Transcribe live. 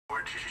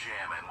We're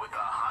jamming with the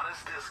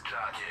hottest disc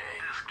jockey.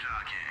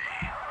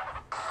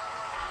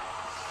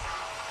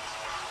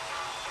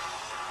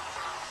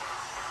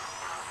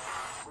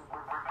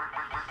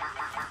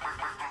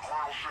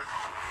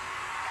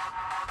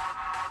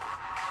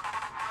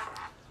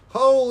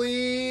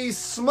 Holy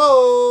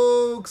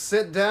smoke!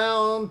 Sit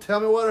down.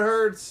 Tell me what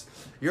hurts.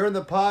 You're in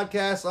the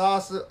podcast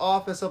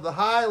office of the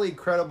highly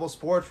credible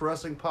sports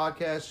wrestling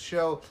podcast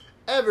show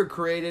ever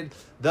created,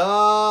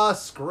 The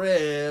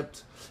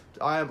Script.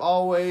 I am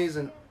always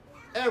and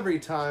every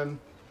time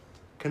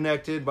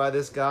connected by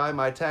this guy,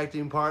 my tag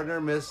team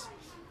partner, Miss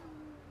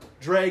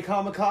Dre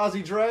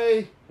Kamikaze.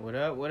 Dre. What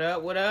up, what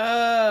up, what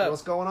up?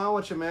 What's going on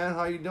with you, man?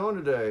 How you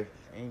doing today?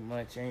 Ain't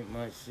much.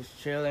 Just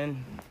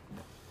chilling.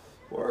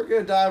 We're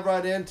going to dive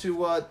right into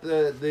what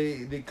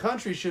the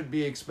country should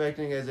be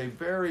expecting as a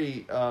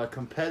very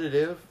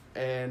competitive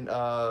and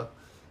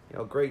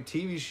great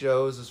TV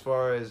shows as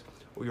far as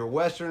your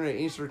Western and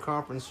Eastern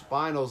Conference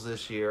finals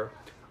this year.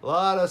 A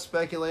lot of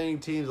speculating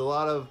teams, a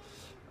lot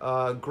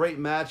of great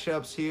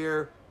matchups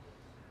here.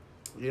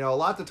 A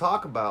lot to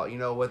talk about,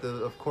 with,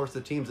 of course, the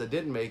teams that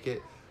didn't make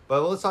it.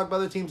 But let's talk about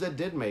the teams that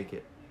did make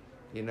it.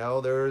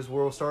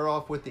 We'll start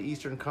off with the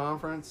Eastern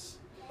Conference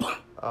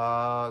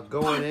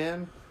going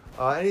in.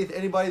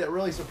 Anybody that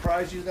really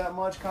surprised you that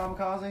much,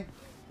 Kamikaze?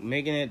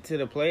 Making it to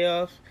the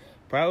playoffs,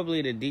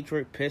 probably the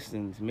Detroit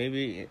Pistons,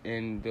 maybe,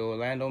 and the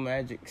Orlando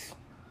Magics.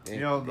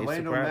 The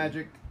Orlando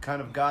Magic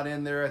kind of got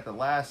in there at the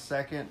last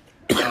second.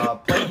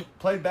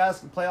 Played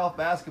playoff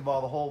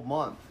basketball the whole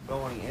month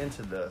going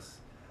into this.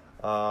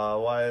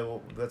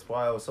 That's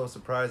why it was so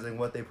surprising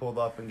what they pulled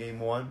off in Game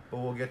 1, but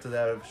we'll get to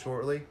that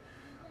shortly.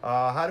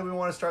 How do we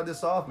want to start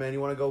this off, man?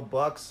 You want to go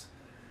Bucks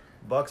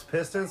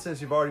Pistons,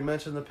 since you've already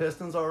mentioned the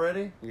Pistons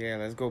already? Yeah,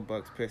 let's go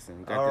Bucks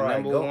Pistons. Got All the right,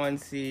 number go. 1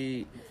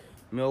 seed,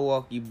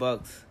 Milwaukee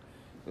Bucks,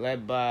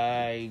 led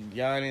by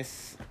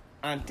Giannis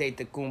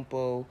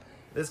Antetokounmpo.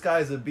 This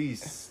guy's a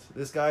beast.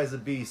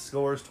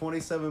 Scores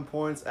 27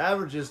 points,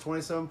 averages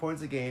 27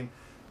 points a game,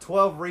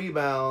 12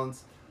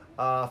 rebounds,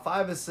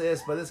 5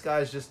 assists. But this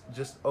guy's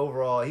just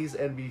overall, he's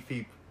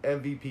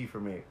MVP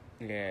for me.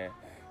 Yeah,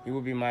 he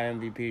will be my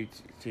MVP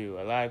too.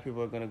 A lot of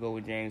people are gonna go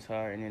with James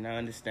Harden, and I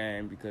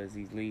understand because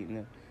he's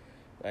leading.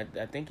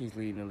 I think he's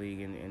leading the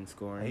league in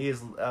scoring. He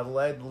has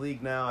led the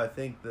league now, I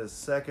think, the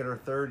second or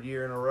third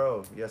year in a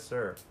row. Yes,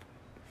 sir.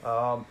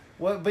 But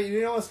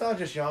it's not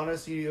just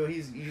Giannis.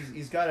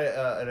 He's got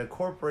an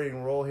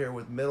incorporating role here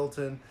with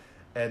Middleton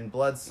and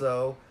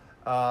Bledsoe.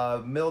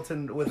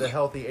 Middleton with a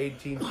healthy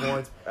 18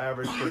 points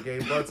average per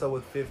game. Bledsoe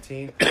with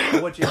 15.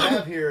 But what you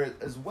have here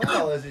as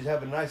well is you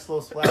have a nice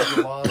little splash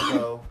of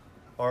Lonzo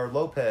or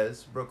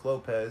Brook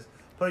Lopez,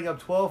 putting up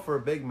 12 for a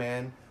big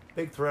man,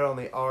 big threat on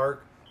the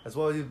arc, as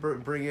well as you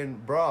bring in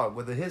Brog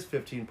with his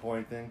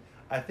 15-point thing.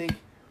 I think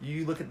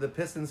you look at the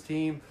Pistons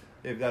team,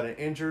 they've got an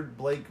injured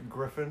Blake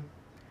Griffin.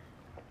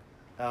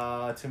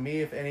 To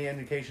me, if any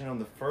indication on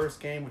the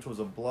first game, which was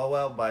a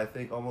blowout by I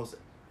think almost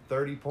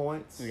 30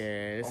 points.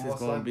 Yeah, this almost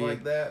is going to be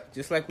like that.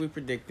 Just like we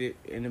predicted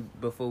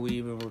before we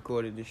even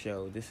recorded the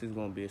show. This is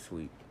going to be a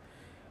sweep.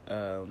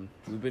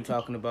 We've been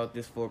talking about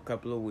this for a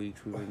couple of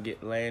weeks. We've been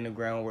laying the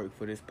groundwork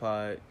for this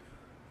pod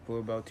for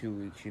about 2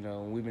 weeks.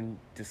 We've been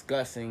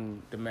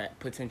discussing the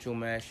potential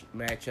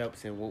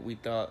matchups and what we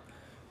thought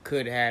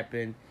could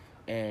happen.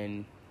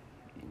 And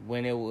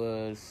when it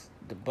was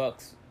the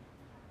Bucks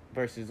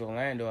versus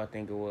Orlando, I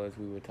think it was,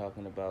 we were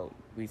talking about,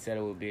 we said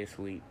it would be a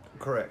sweep.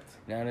 Correct.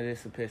 Now that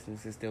it's the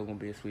Pistons, it's still going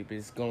to be a sweep.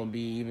 It's going to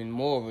be even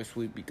more of a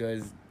sweep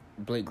because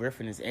Blake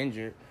Griffin is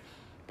injured.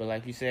 But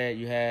like you said,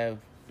 you have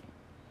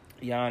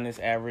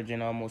Giannis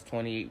averaging almost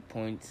 28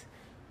 points,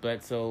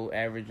 Bledsoe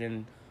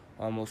averaging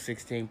almost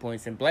 16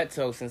 points. And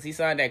Bledsoe, since he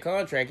signed that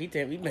contract, he's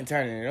been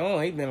turning it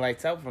on. He's been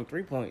lights out from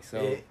 3 points.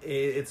 So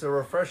it's a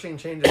refreshing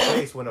change of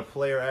pace when a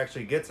player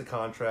actually gets a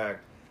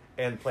contract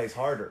and plays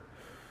harder.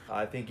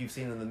 I think you've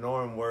seen in the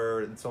norm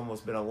where it's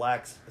almost been a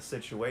lax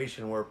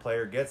situation where a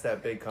player gets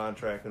that big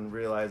contract and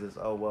realizes,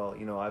 oh, well,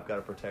 I've got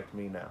to protect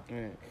me now.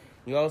 Yeah.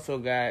 You also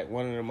got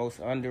one of the most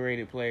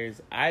underrated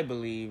players, I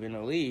believe, in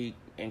the league,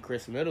 and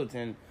Chris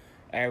Middleton,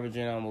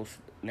 averaging almost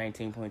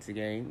 19 points a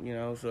game.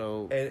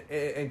 So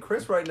and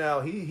Chris right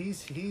now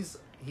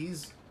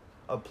he's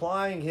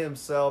applying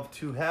himself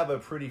to have a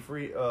pretty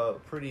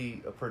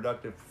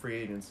productive free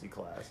agency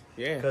class.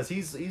 Yeah, because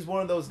he's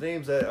one of those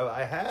names that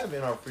I have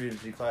in our free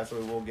agency class that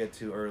we will get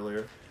to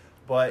earlier,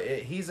 but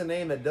he's a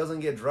name that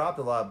doesn't get dropped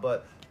a lot,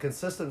 but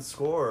consistent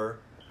scorer,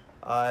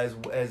 has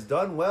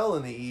done well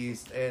in the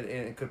East,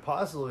 and could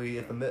possibly,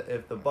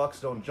 if the Bucks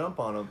don't jump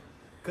on him,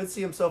 could see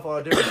himself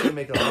on a different team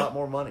making a lot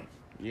more money.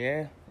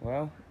 Yeah,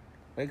 well,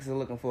 Lakers are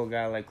looking for a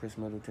guy like Chris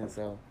Middleton,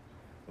 so.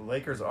 The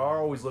Lakers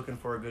are always looking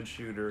for a good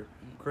shooter.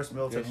 Chris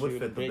Middleton would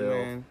fit the bill,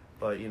 man.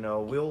 But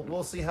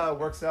we'll see how it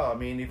works out. I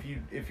mean,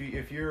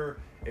 if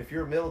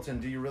you're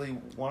Middleton, do you really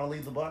want to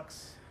leave the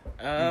Bucks?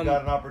 You've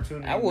got an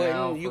opportunity. I wouldn't.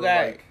 Now You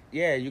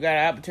got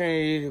an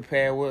opportunity to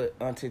pair with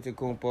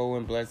Antetokounmpo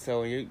and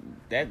Bledsoe.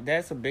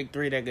 That's a big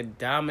three that could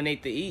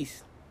dominate the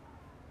East.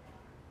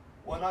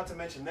 Well, not to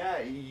mention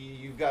that,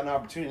 you've got an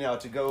opportunity now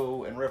to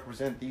go and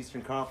represent the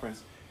Eastern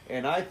Conference.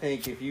 And I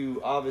think if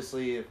Giannis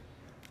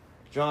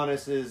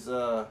is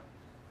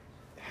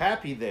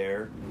happy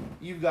there,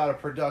 you've got a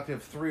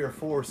productive 3 or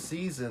 4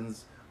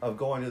 seasons of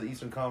going to the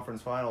Eastern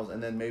Conference Finals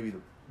and then maybe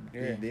the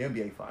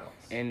NBA Finals.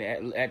 And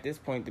at this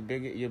point,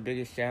 your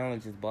biggest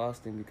challenge is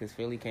Boston because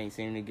Philly can't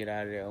seem to get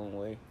out of their own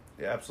way.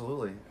 Yeah,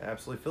 absolutely.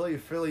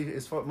 Philly,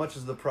 as much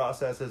as the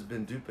process has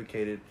been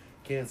duplicated,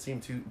 can't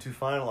seem to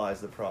finalize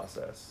the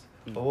process.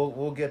 Mm-hmm. But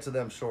we'll get to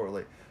them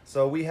shortly.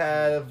 So we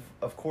have,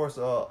 of course,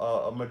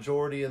 a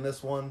majority in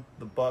this one.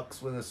 The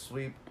Bucks win a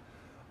sweep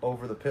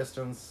over the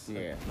Pistons.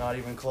 Yeah. Not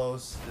even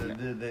close.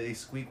 Did they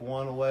squeak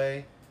one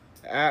away?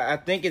 I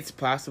think it's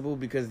possible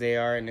because they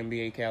are an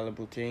NBA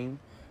caliber team,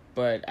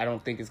 but I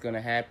don't think it's going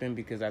to happen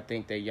because I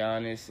think that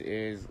Giannis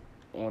is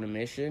on a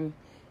mission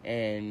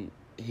and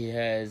he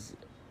has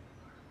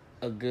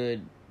a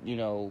good,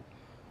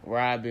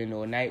 Robin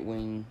or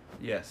Nightwing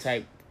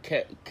type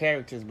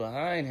characters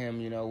behind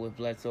him, with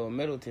Bledsoe and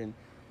Middleton.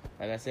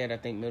 Like I said, I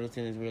think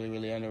Middleton is really,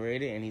 really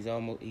underrated, and he's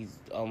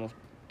almost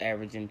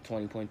averaging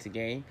 20 points a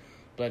game.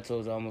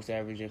 Bledsoe's almost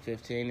averaging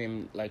 15,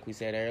 and like we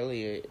said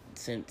earlier,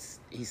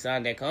 since he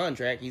signed that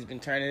contract, he's been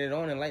turning it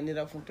on and lighting it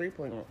up from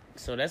three-point.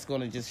 So that's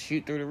going to just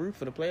shoot through the roof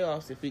for the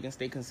playoffs if he can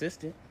stay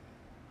consistent.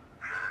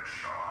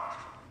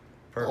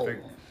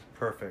 Perfect.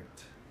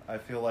 I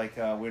feel like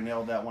we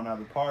nailed that one out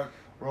of the park.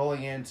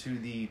 Rolling into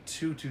the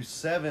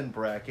 2-7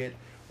 bracket,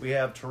 we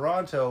have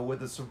Toronto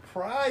with a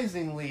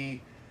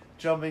surprisingly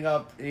jumping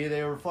up.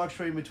 They were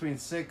fluctuating between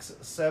 6th,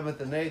 7th,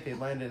 and 8th. They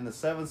landed in the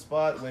 7th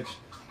spot, which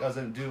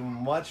doesn't do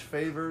much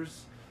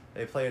favors.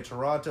 They play a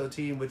Toronto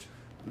team, which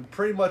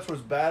pretty much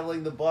was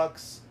battling the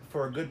Bucks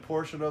for a good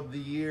portion of the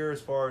year as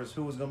far as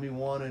who was going to be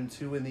 1 and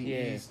 2 in the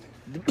East.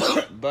 The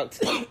Bucks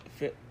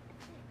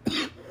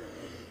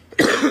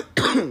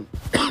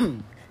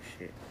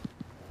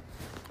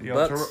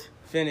Bucks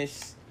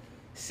finished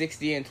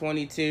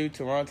 60-22.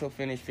 Toronto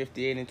finished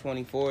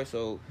 58-24.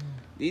 So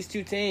these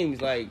two teams,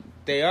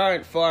 they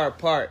aren't far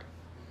apart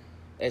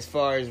as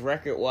far as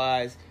record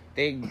wise.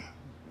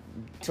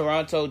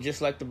 Toronto,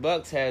 just like the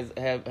Bucks, have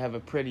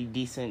a pretty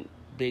decent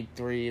big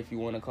three, if you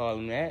want to call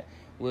them that,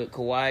 with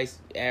Kawhi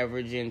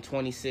averaging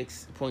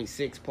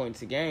 26.6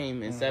 points a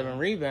game and 7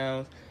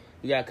 rebounds.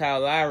 You got Kyle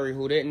Lowry,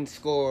 who didn't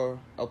score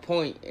a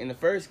point in the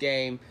first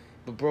game,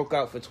 but broke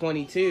out for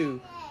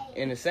 22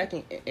 in the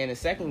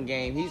second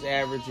game. He's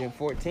averaging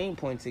 14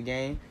 points a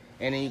game,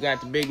 and then you got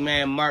the big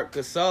man Marc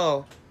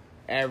Gasol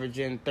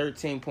averaging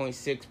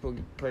 13.6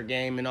 per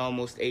game and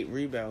almost 8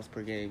 rebounds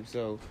per game.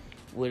 So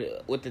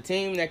with the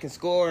team that can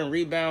score and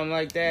rebound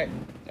like that,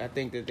 I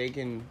think that they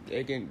can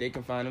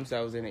find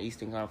themselves in the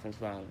Eastern Conference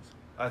Finals.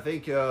 I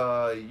think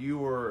you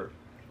were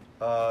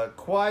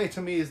Kawhi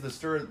to me is the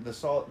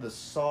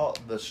straw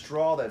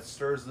that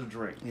stirs the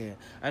drink. Yeah,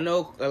 I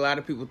know a lot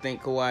of people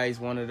think Kawhi is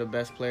one of the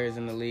best players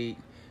in the league,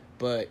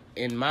 but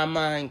in my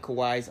mind,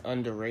 Kawhi's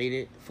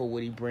underrated for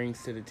what he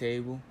brings to the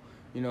table.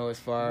 As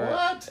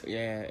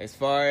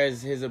far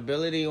as his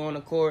ability on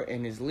the court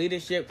and his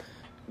leadership.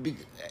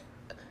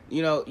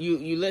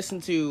 You listen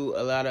to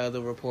a lot of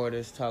other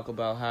reporters talk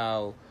about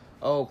how,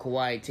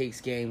 Kawhi takes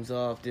games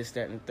off, this,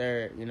 that, and the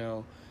third,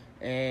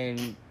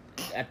 and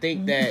I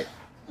think that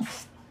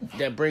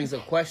brings a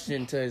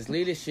question to his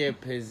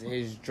leadership,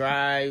 his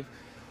drive,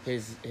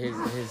 his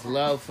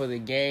love for the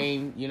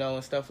game,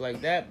 and stuff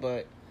like that.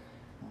 But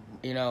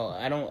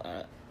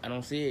I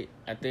don't see it.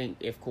 I think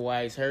if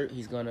Kawhi's hurt,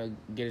 he's gonna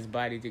get his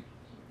body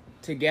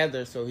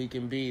together so he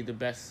can be the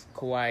best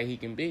Kawhi he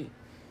can be.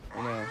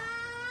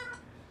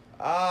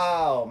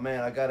 Oh,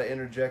 man, I got to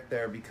interject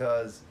there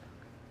because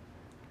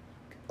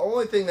the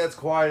only thing that's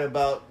quiet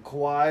about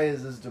Kawhi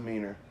is his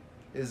demeanor.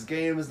 His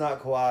game is not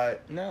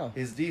quiet. No.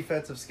 His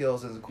defensive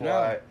skills isn't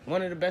quiet. No.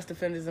 One of the best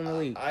defenders in the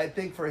league. I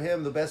think for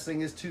him, the best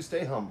thing is to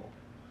stay humble.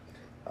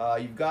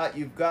 You've got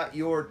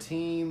your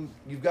team.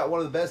 You've got one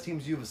of the best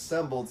teams you've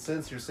assembled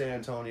since your San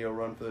Antonio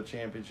run for the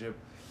championship.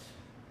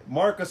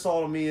 Marc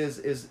Gasol to me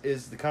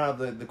is the kind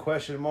of the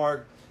question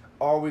mark.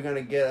 Are we going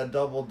to get a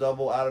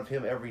double-double out of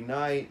him every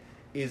night?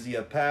 Is he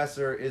a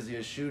passer? Is he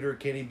a shooter?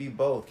 Can he be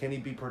both? Can he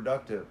be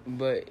productive?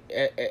 But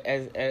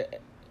as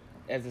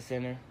a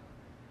center,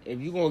 if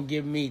you're going to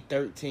give me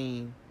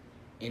 13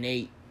 and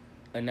 8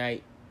 a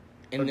night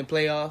in the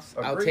playoffs,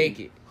 I'll take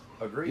it.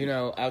 Agreed.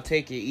 I'll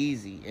take it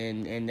easy.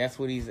 And that's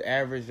what he's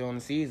averaged on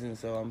the season,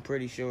 so I'm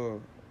pretty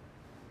sure.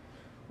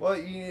 Well,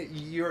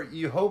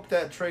 you hope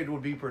that trade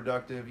would be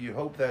productive. You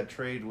hope that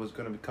trade was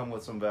going to come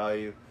with some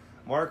value.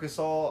 Marc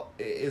Gasol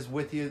is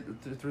with you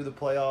through the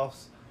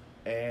playoffs,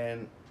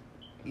 and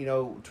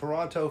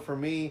Toronto, for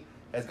me,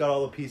 has got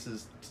all the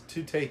pieces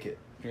to take it.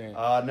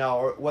 Yeah.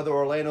 Now, whether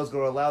Orlando's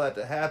going to allow that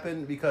to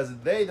happen because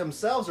they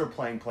themselves are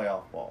playing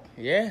playoff ball.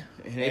 Yeah,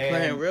 and they're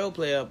playing real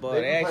playoff ball.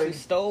 They actually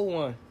stole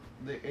one.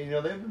 They've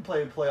been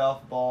playing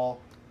playoff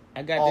ball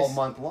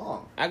month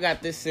long. I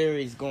got this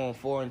series going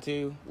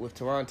 4-2 with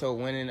Toronto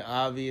winning,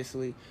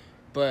 obviously.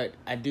 But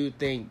I do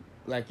think,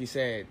 like you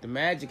said, the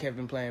Magic have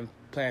been playing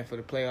for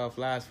the playoff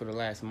lives for the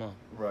last month.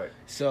 Right.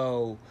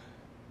 So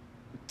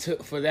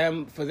for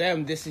them,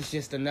 this is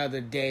just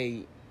another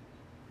day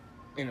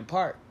in the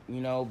park,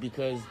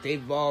 because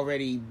they've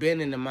already been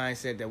in the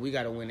mindset that we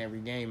got to win every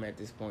game at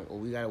this point, or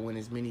we got to win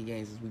as many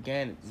games as we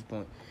can at this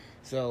point.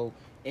 So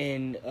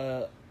in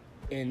a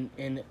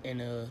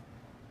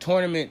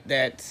tournament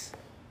that's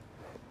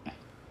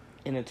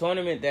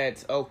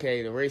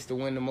okay, the race to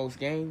win the most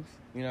games,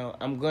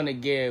 I'm gonna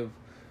give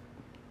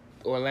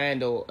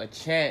Orlando a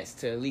chance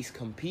to at least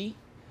compete.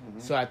 Mm-hmm.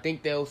 So I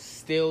think they'll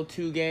steal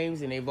 2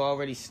 games, and they've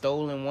already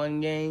stolen 1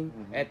 game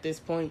at this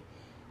point.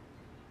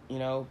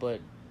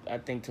 But I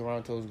think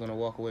Toronto's going to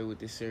walk away with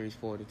this series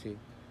 4-2.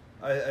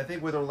 I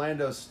think with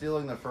Orlando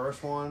stealing the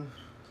first one,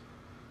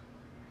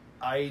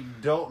 I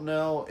don't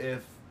know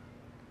if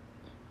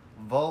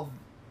Vucevic,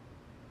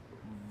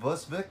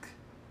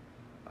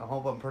 I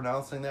hope I'm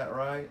pronouncing that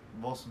right,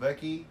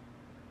 Vucevic,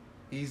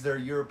 he's their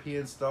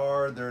European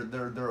star,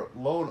 their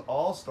lone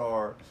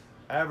all-star,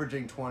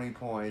 averaging 20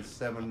 points,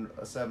 7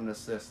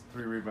 assists,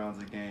 3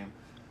 rebounds a game.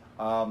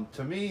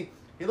 To me,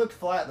 he looked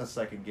flat in the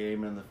second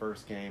game and in the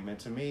first game. And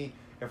to me,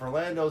 if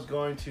Orlando's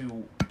going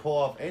to pull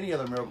off any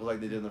other miracle like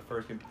they did in the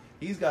first game,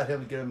 he's got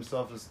him to get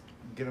himself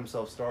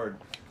started.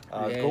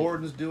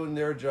 Gordon's doing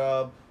their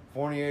job.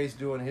 Fournier's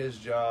doing his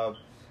job.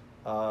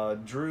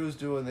 Drew's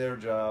doing their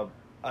job.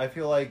 I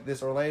feel like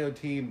this Orlando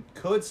team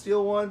could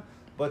steal one,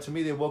 but to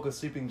me, they woke a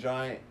sleeping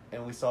giant,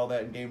 and we saw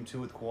that in Game 2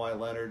 with Kawhi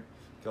Leonard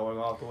going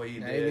off the way he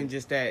did. Even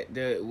just that,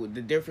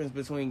 the difference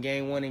between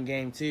Game 1 and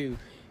Game 2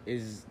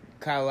 is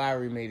Kyle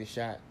Lowry made the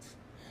shots.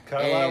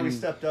 Kyle Lowry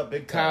stepped up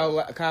big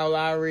time. Kyle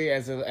Lowry,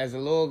 as a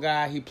little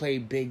guy, he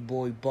played big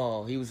boy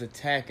ball. He was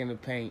attacking the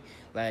paint.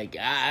 Like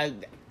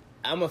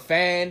I'm a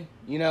fan,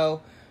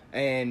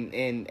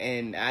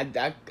 and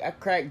I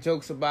cracked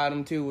jokes about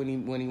him too when he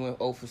went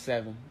 0 for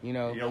 7. We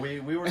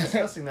were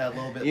discussing that a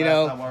little bit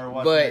last time while we were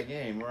watching that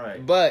game,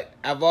 right? But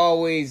I've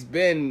always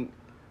been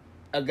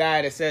a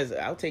guy that says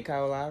I'll take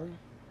Kyle Lowry,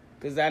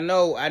 because I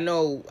know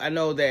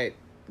that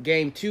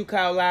Game 2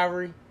 Kyle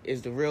Lowry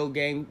is the real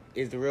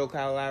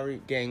Kyle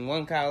Lowry. Game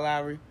 1 Kyle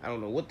Lowry, I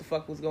don't know what the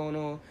fuck was going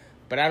on,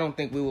 but I don't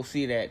think we will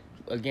see that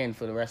again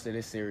for the rest of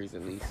this series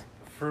at least.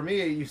 For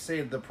me, you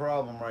saved the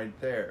problem right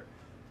there,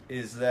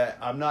 is that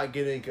I'm not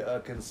getting a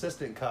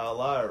consistent Kyle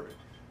Lowry.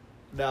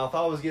 Now, if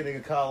I was getting a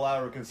Kyle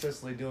Lowry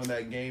consistently doing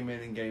that game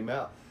in and game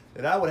out,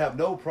 then I would have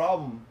no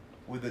problem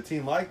with a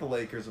team like the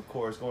Lakers, of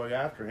course, going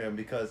after him,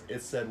 because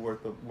it's said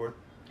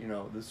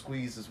the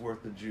squeeze is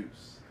worth the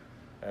juice,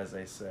 as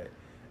they say.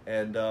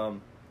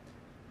 And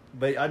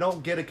but I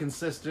don't get a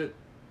consistent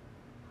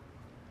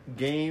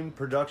game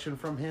production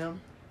from him,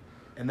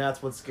 and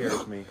that's what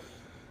scares me.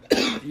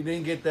 You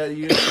didn't get that.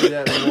 You didn't see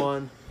that in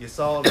 1. You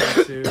saw it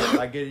in 2.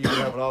 I get it. You can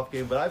have an off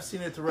game, but I've seen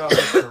it throughout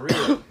his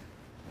career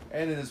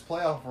and in his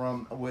playoff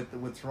run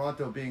with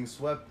Toronto being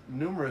swept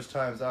numerous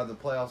times out of the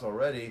playoffs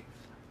already.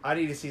 I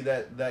need to see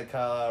that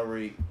Kyle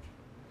Lowry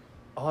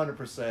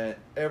 100%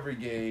 every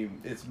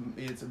game. It's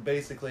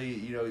basically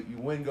you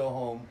win, go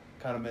home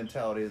kind of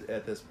mentality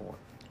at this point.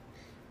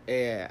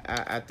 Yeah,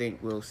 I think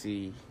we'll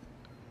see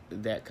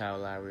that Kyle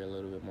Lowry a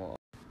little bit more.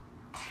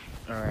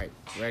 All right,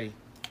 ready?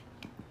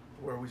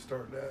 Where are we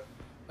starting at?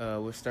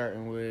 We're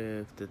starting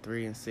with the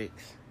 3 and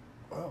 6.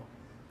 Wow.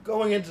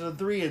 Going into the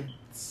 3 and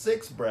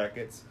 6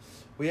 brackets,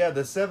 we have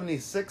the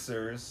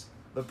 76ers,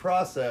 the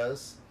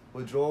process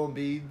with Joel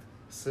Embiid,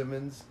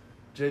 Simmons,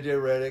 JJ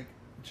Redick,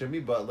 Jimmy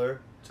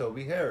Butler,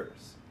 Toby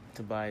Harris.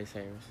 Tobias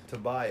Harris.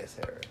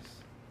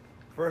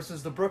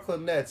 Versus the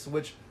Brooklyn Nets,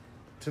 which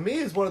to me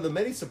is one of the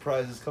many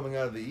surprises coming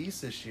out of the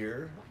East this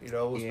year,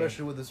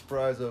 especially with the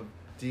surprise of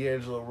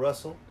D'Angelo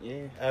Russell,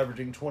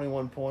 averaging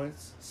 21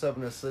 points,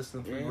 7 assists,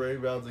 and 3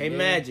 rebounds a game. Hey,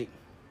 Magic,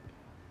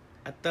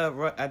 I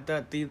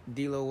thought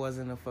D'Lo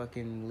wasn't a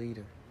fucking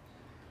leader.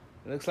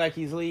 Looks like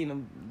he's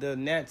leading the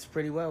Nets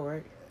pretty well,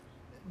 right?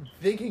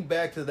 Thinking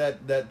back to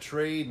that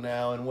trade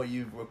now and what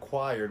you've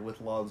acquired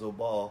with Lonzo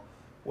Ball,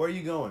 where are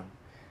you going?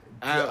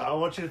 I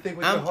want you to think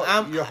with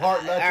your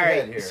heart, not your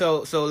head here.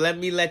 So let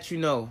me let you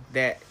know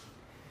that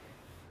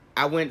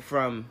I went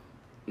from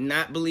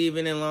not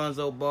believing in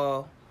Lonzo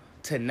Ball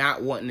to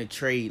not wanting to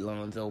trade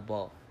Lonzo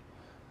Ball.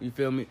 You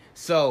feel me?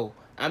 So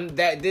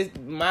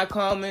my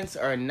comments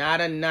are not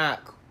a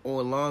knock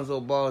on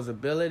Lonzo Ball's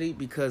ability,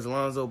 because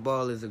Lonzo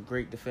Ball is a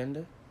great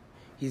defender.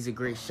 He's a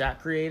great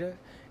shot creator,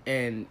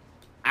 and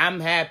I'm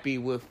happy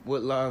with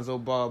what Lonzo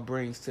Ball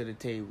brings to the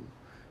table.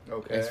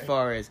 Okay. As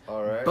far as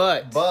all right,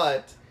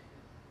 but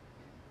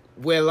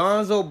where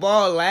Lonzo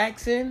Ball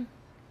lacks in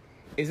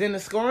is in the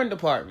scoring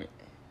department,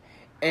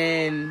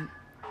 and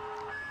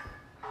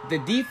the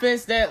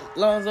defense that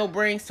Lonzo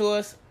brings to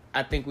us,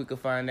 I think we could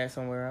find that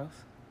somewhere else.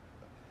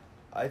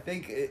 I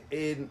think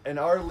in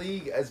our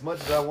league, as much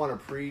as I want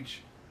to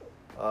preach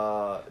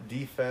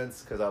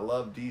defense, because I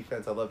love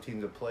defense, I love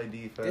teams that play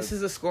defense. This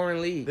is a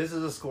scoring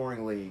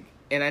league.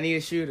 And I need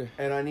a shooter.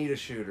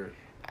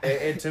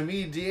 And to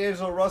me,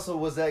 D'Angelo Russell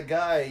was that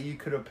guy you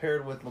could have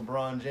paired with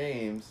LeBron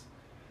James.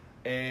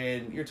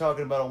 And you're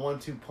talking about a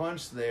 1-2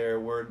 punch there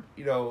where,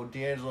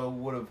 D'Angelo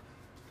would have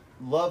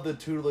love the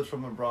tutelage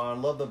from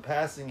LeBron, love the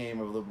passing game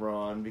of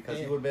LeBron because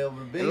he would be able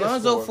to be.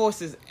 Lonzo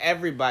forces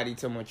everybody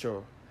to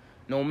mature.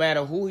 No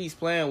matter who he's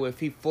playing with,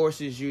 he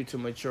forces you to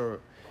mature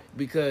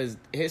because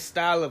his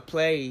style of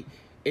play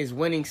is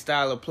winning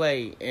style of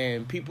play,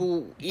 and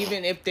people,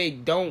 even if they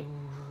don't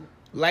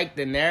like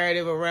the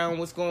narrative around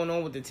what's going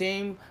on with the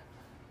team,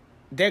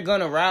 they're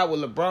gonna ride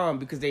with LeBron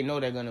because they know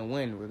they're gonna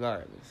win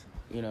regardless.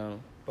 You know.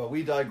 But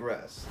we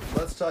digress.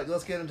 Let's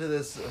get into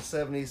this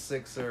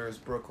 76ers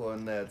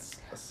Brooklyn Nets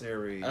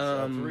series.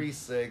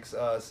 3-6.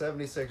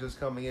 76ers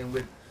coming in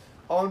with,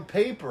 on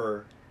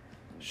paper,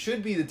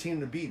 should be the team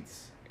that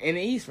beats. In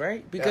the East,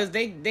 right? Because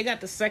they got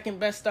the second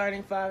best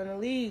starting five in the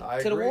league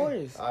the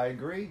Warriors. I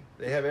agree.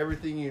 They have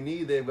everything you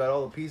need. They've got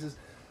all the pieces.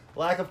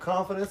 Lack of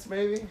confidence,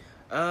 maybe?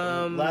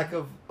 Lack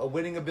of a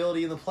winning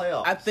ability in the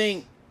playoffs. I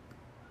think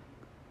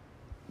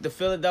the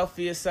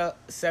Philadelphia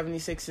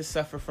 76ers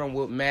suffer from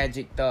what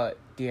Magic thought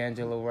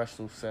D'Angelo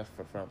Russell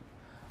suffered from.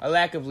 A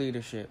lack of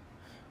leadership.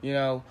 You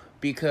know,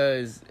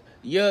 because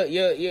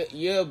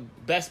your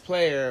best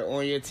player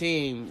on your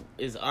team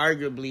is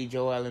arguably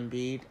Joel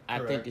Embiid. I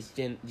think it's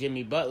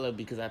Jimmy Butler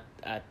because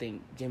I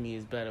think Jimmy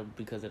is better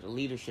because of the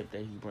leadership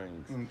that he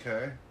brings.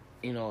 Okay.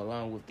 You know,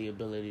 along with the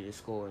ability to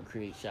score and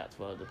create shots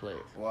for other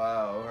players.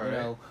 Wow, all right. You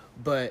know,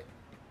 but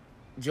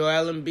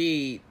Joel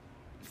Embiid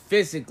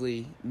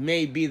physically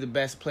may be the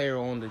best player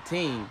on the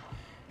team.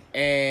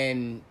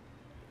 And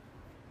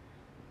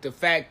the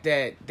fact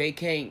that they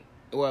can't...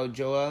 Well,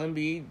 Joel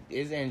Embiid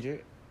is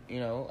injured.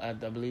 You know, I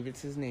believe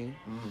it's his knee.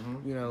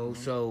 Mm-hmm. You know,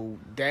 so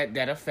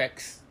that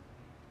affects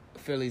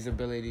Philly's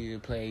ability to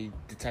play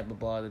the type of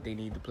ball that they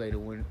need to play to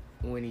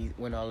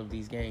win all of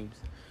these games.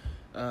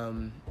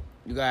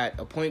 You got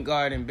a point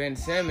guard in Ben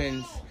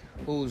Simmons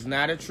who's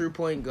not a true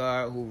point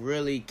guard, who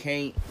really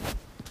can't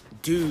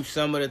do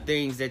some of the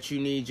things that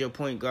you need your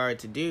point guard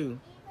to do.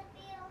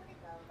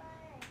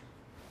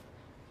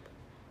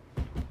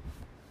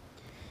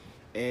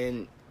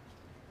 And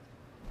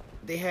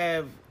they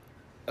have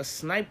a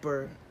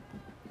sniper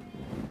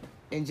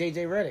in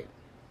J.J. Redick.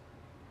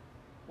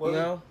 Well, you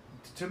know?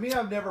 To me,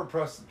 I've never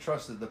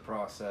trusted the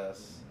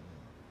process.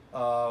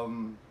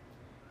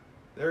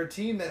 They're a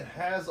team that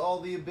has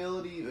all the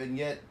ability and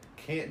yet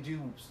can't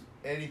do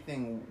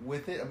anything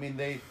with it. I mean,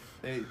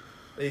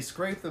 they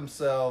scrape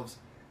themselves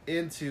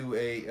into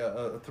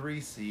a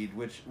 3 seed,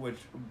 which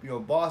you know,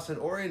 Boston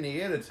or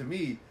Indiana to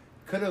me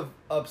could have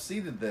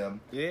upseeded them.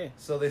 Yeah.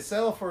 So they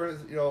settle for,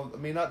 you know, I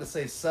mean, not to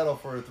say settle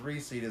for a 3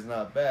 seed is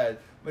not bad,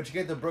 but you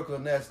get the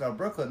Brooklyn Nets. Now,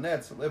 Brooklyn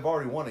Nets, they've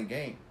already won a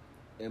game.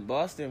 And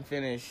Boston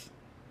finished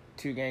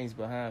 2 games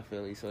behind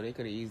Philly, so they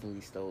could have easily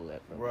stole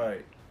that from them.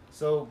 Right.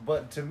 So,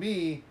 but to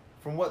me,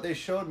 from what they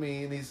showed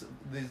me in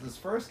this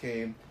first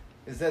game,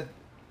 is that,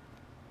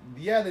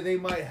 yeah, they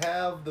might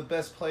have the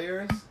best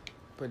players,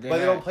 but they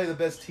don't play the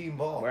best team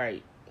ball.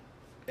 Right.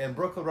 And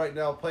Brooklyn right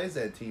now plays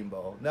that team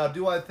ball. Now,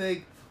 do I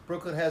think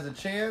Brooklyn has a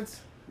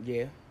chance?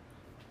 Yeah.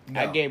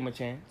 No. I gave them a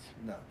chance.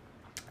 No.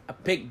 I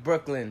picked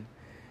Brooklyn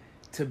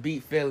to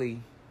beat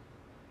Philly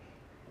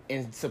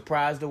and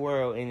surprise the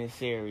world in this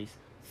series.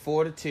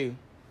 4-2.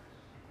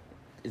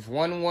 It's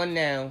 1-1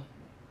 now,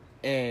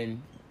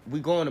 and we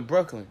going to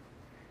Brooklyn.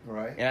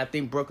 Right. And I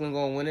think Brooklyn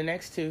going to win the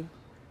next 2.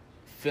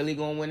 Philly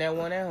going to win that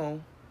one at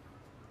home.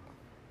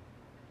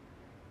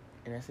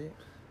 And that's it.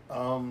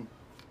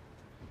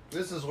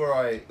 This is where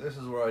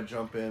I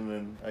jump in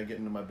and I get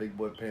into my big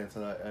boy pants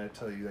and I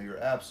tell you that you're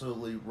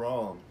absolutely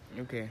wrong.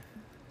 Okay.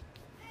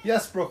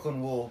 Yes,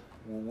 Brooklyn will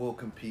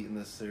compete in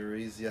this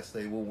series. Yes,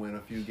 they will win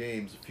a few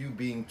games. A few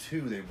being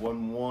 2. They've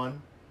won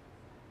 1.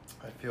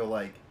 I feel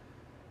like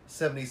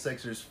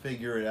 76ers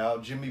figure it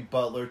out. Jimmy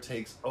Butler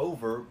takes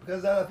over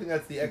because I think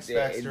that's the X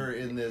factor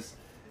in this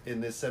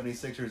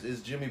 76ers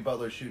is Jimmy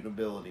Butler's shooting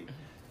ability.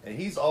 And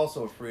he's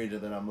also a free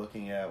agent that I'm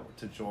looking at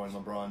to join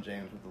LeBron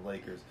James with the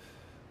Lakers.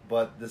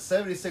 But the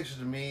 76ers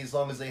to me, as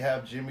long as they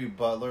have Jimmy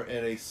Butler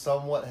and a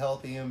somewhat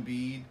healthy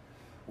Embiid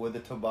with a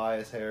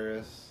Tobias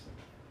Harris,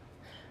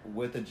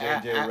 with a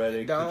J.J.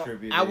 Redick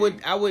contributing.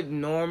 I would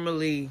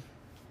normally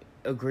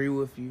agree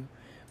with you,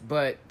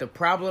 but the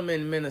problem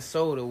in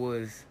Minnesota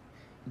was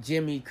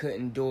Jimmy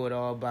couldn't do it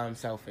all by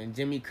himself, and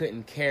Jimmy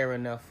couldn't care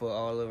enough for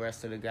all the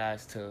rest of the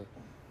guys to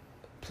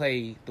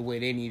play the way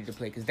they needed to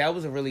play, because that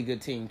was a really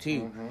good team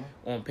too,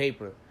 on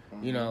paper,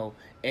 you know.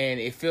 And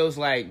it feels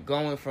like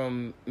going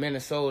from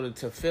Minnesota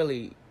to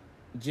Philly,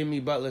 Jimmy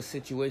Butler's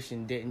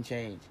situation didn't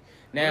change.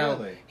 Now,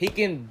 Really? he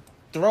can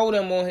throw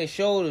them on his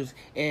shoulders,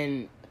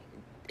 and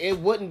it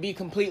wouldn't be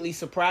completely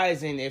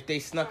surprising if they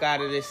snuck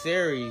out of this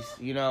series,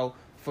 you know,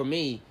 for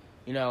me.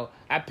 You know,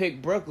 I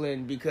picked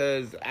Brooklyn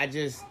because I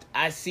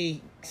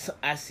seen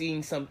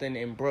something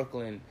in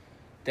Brooklyn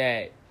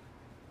that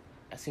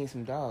I seen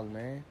some dog,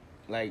 man.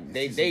 Like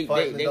they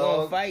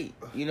gonna fight,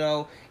 you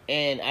know,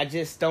 and I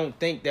just don't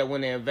think that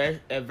when the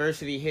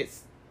adversity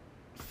hits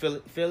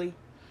Philly,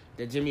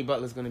 that Jimmy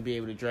Butler's gonna be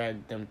able to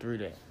drag them through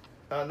that.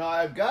 No,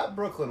 I've got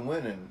Brooklyn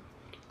winning.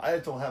 I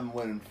just don't have them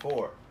winning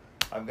 4.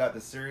 I've got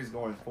the series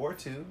going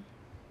 4-2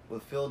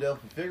 with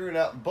Philadelphia figuring it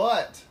out.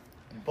 But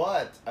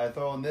I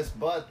throw in this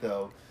but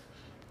though.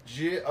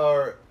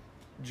 Joel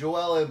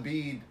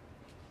Embiid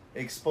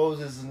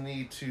exposes the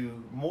need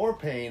to more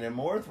pain and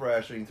more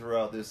thrashing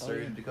throughout this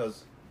series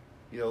because,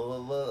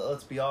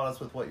 let's be honest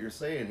with what you're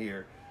saying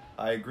here.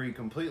 I agree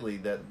completely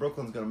that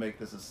Brooklyn's going to make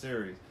this a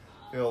series.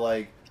 I feel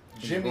like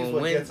Jimmy's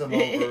what gets them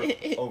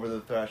over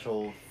the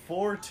threshold.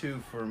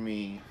 4-2 for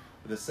me.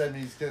 The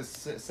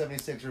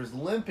 76ers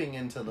limping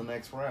into the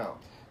next round.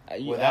 I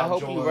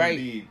hope you're right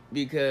Embiid.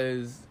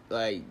 because,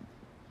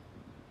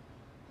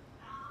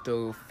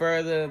 the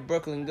further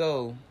Brooklyn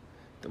go,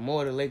 the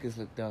more the Lakers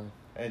look dumb.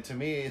 And to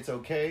me, it's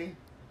okay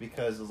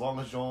because as long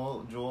as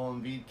Joel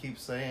Embiid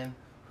keeps saying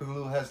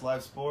Hulu has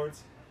live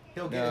sports,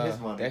 he'll get his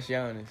money. That's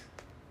Giannis.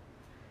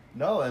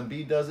 No,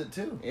 Embiid does it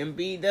too.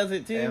 Embiid does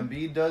it too.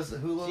 Embiid does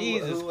Hulu.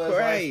 Jesus Hulu has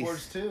Christ. live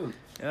sports too.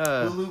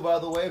 Hulu, by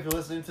the way, if you're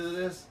listening to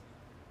this,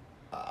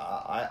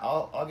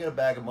 I'll get a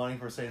bag of money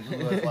for saying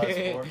Hulu has live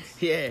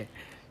sports. Yeah,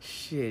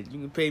 shit, you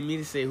can pay me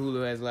to say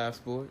Hulu has live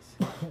sports.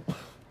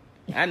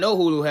 I know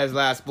Hulu has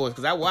live sports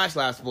because I watch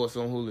live sports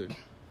on Hulu.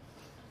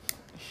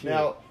 Shit.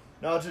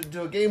 Now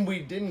to a game we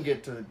didn't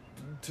get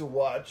to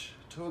watch,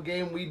 to a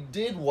game we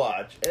did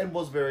watch and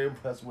was very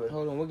impressed with.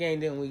 Hold on, what game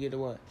didn't we get to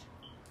watch?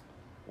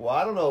 Well,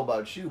 I don't know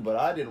about you, but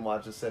I didn't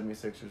watch the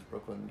 76ers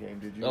Brooklyn game.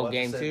 Did you? watch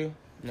Game 2?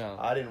 No.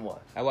 I didn't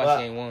watch. I watched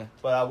game 1.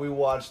 But we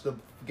watched the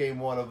game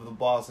 1 of the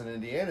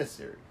Boston-Indiana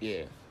series.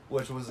 Yeah.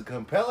 Which was a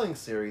compelling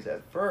series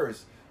at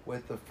first,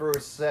 with the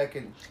first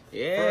and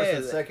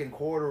second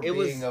quarter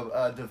being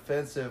a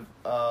defensive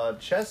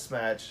chess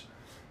match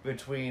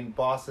between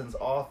Boston's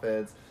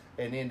offense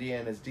and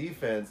Indiana's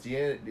defense.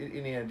 The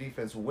Indiana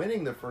defense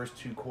winning the first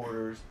 2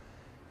 quarters,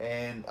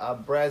 and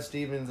Brad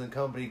Stevens and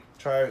company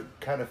try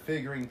kind of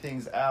figuring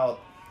things out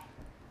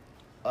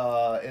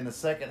in the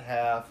second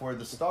half, where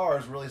the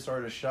stars really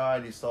started to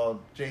shine. You saw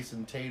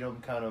Jason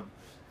Tatum kind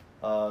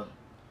of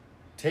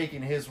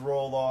taking his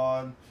role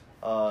on,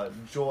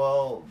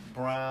 Jamal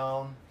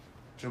Brown,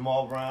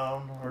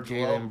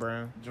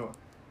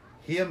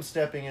 him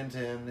stepping into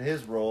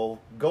his role,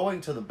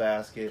 going to the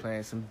basket,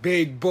 playing some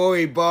big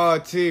boy ball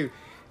too.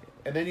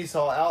 And then you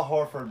saw Al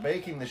Horford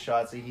making the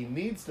shots that he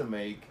needs to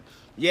make.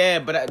 Yeah,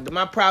 but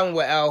my problem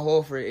with Al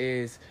Horford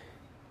is,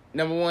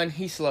 number one,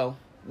 he's slow.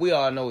 We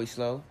all know he's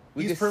slow.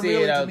 He's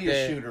permitted to be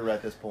a shooter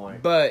at this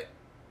point. But,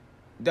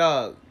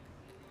 dog,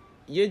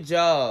 your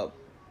job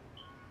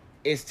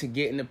is to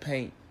get in the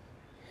paint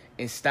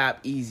and stop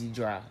easy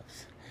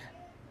drives.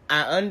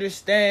 I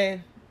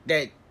understand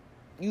that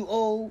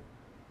you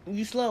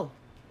slow.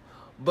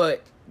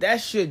 But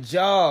that's your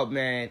job,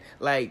 man.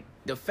 Like,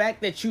 the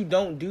fact that you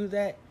don't do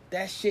that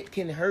shit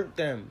can hurt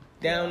them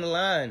down the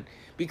line.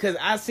 Because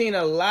I've seen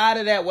a lot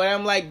of that where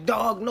I'm like,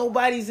 dog,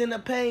 nobody's in the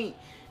paint.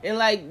 And,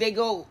 they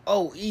go,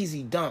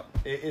 easy dunk.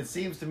 It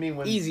seems to me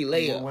easy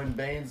layup. When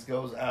Baines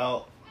goes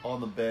out on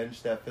the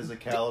bench, that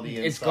physicality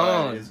it's inside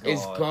gone. is gone.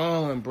 It's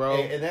gone, bro.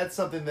 And that's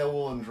something that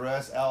we'll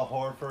address. Al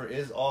Horford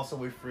is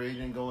also a free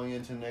agent going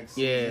into next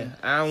season.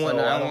 I don't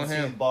want see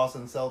him.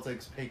 Boston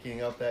Celtics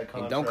picking up that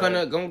contract.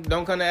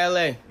 Don't come to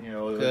LA.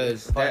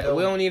 Because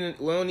we don't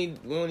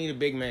need a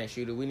big man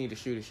shooter. We need a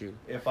shooter.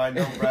 If I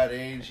know Brad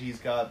Ainge, he's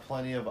got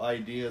plenty of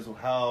ideas of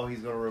how he's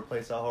going to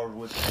replace Al Horford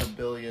with the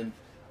billion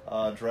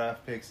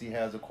draft picks he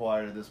has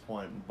acquired at this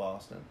point in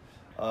Boston.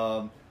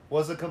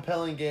 Was a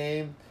compelling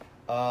game.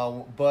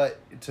 But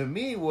to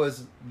me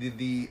was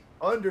the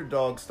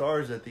underdog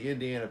stars that the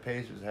Indiana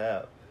Pacers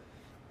have.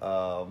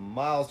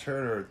 Miles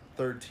Turner,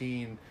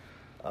 13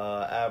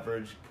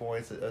 average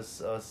points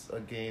a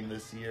game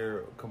this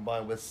year,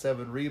 combined with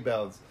 7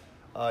 rebounds.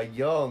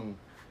 Young,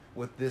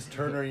 with this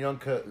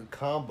Turner-Young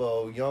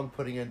combo, Young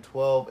putting in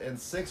 12 and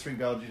 6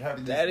 rebounds. You're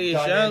having this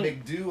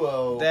dynamic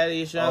duo.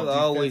 Thaddeus Young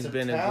always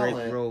been a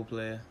great role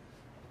player.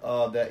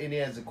 That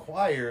Indiana's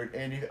acquired,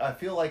 and I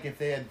feel like if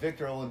they had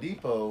Victor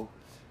Oladipo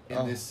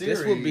in this series,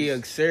 this would be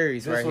a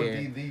series right here.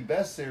 This would be the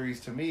best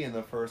series to me in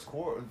the first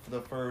quarter, for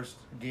the first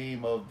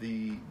game of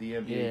the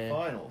NBA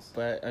Finals.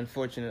 But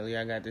unfortunately,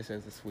 I got this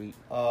as a sweep.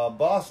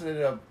 Boston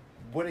ended up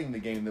winning the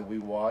game that we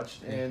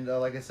watched, and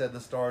like I said,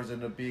 the stars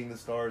ended up being the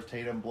stars.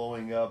 Tatum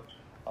blowing up,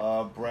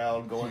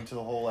 Brown going to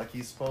the hole like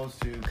he's supposed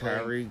to.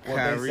 Kyrie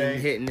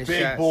hitting the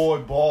big shots. Boy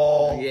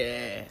ball.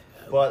 Yeah,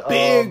 but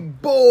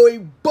big boy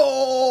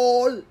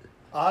ball.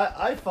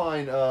 I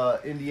find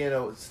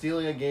Indiana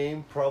stealing a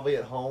game, probably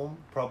at home,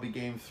 probably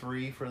game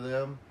 3 for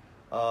them.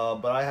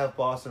 But I have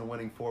Boston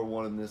winning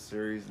 4-1 in this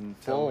series. And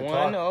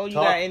 4-1? You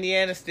got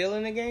Indiana still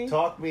in the game?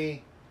 Talk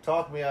me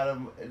out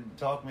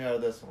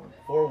of this one.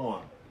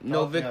 4-1.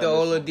 No Victor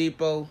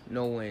Oladipo,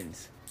 no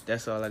wins.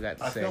 That's all I got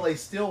to say. I feel they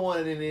still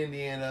won it in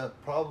Indiana.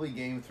 Probably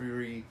game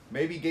 3,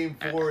 maybe game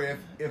 4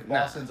 if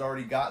Boston's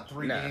already got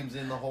 3 games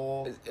in the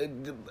hole.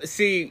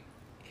 See,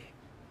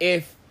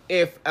 if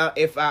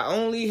I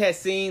only had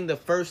seen the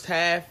first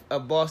half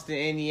of Boston,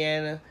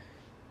 Indiana,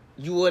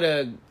 you would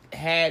have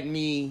had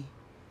me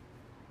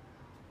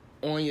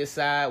on your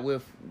side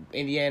with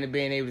Indiana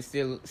being able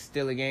to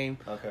steal a game.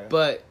 Okay.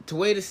 But the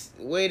way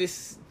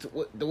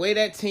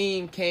that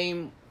team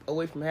came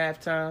away from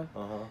halftime,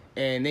 Uh-huh.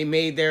 and they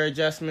made their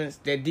adjustments.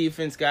 Their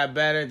defense got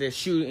better. Their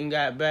shooting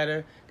got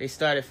better. They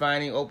started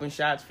finding open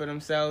shots for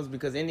themselves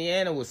because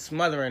Indiana was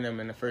smothering them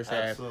in the first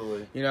half.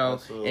 Absolutely. You know,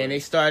 Absolutely. and they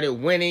started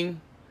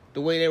winning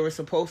the way they were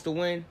supposed to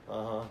win.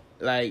 Uh-huh.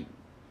 Like,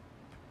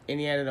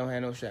 Indiana don't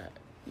have no shot.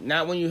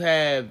 Not when you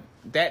have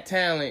that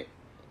talent,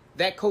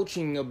 that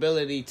coaching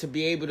ability to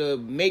be able to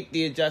make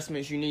the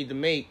adjustments you need to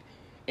make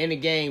in the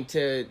game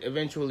to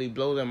eventually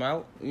blow them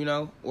out, you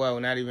know? Well,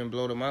 not even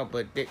blow them out,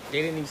 but they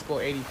didn't even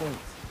score 80 points.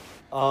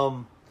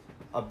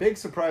 A big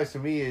surprise to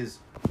me is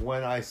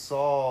when I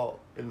saw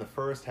in the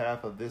first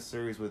half of this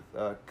series with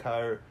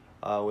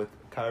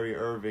Kyrie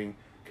Irving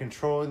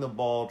controlling the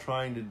ball,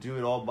 trying to do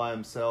it all by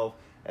himself,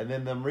 and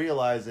then them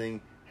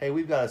realizing, hey,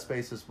 we've got to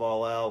space this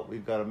ball out.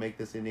 We've got to make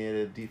this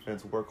Indiana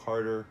defense work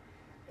harder.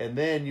 And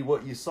then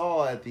what you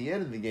saw at the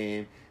end of the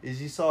game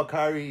is you saw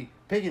Kyrie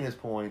picking his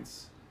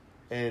points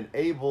and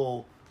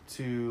able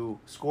to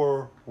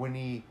score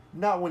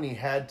not when he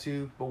had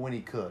to, but when he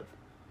could.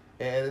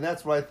 And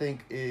that's what I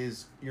think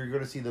is you're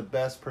going to see the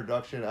best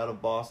production out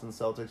of Boston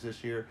Celtics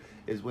this year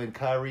is when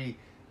Kyrie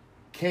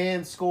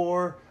can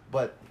score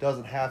but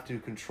doesn't have to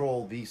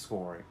control the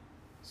scoring.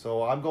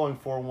 So I'm going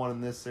 4-1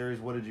 in this series.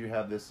 What did you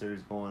have this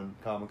series going,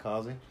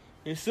 Kamikaze?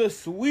 It's a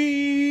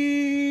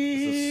sweep.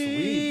 It's a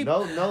sweep. No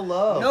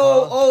love.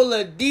 No huh?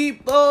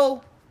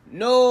 Oladipo.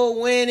 No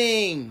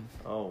winning.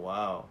 Oh,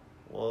 wow.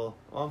 Well,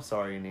 I'm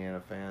sorry,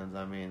 Indiana fans.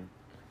 I mean,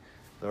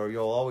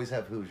 you'll always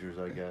have Hoosiers,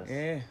 I guess.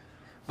 Yeah.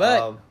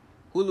 But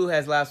Hulu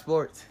has live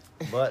sports.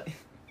 But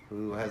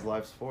Hulu has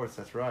live sports.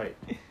 That's right.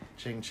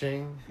 Ching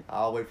ching.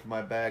 I'll wait for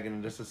my bag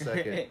in just a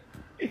second.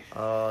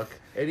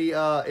 Any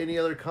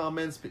other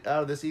comments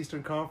out of this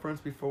Eastern Conference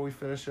before we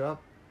finish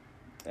up?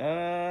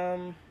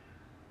 After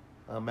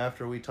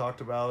we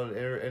talked about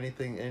it,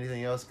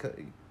 anything else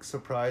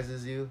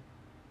surprises you?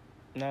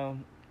 No.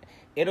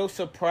 It'll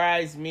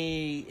surprise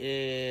me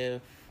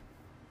if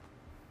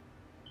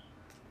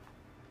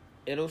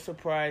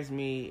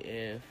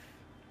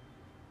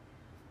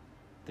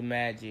the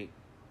Magic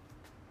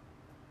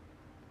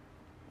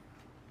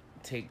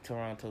take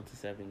Toronto to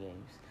 7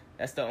 games.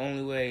 That's the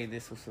only way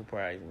this will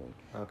surprise me.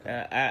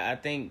 Okay. I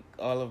think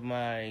all of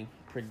my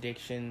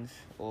predictions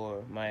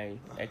or my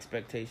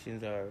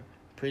expectations are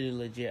pretty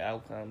legit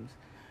outcomes.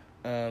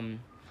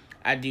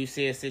 I do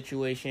see a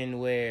situation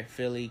where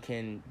Philly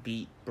can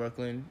beat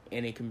Brooklyn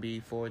and it can be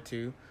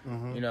 4-2,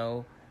 Mm-hmm. you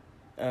know,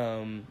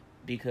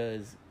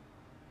 because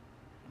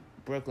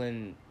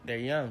Brooklyn, they're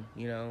young,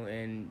 you know,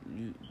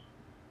 and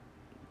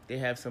they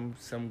have some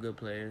good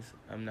players.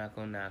 I'm not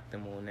going to knock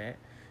them on that,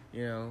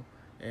 you know,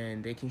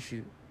 and they can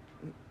shoot.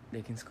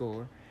 They can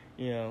score,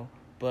 you know,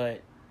 but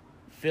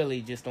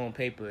Philly, just on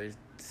paper, is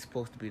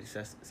supposed to be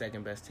the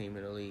second best team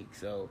in the league,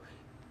 so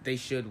they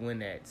should win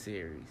that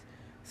series.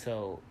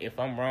 So if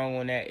I'm wrong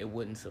on that, it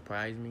wouldn't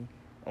surprise me.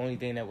 Only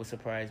thing that would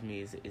surprise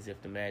me is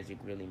if the Magic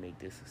really make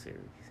this a series.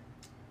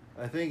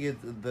 I think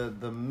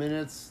the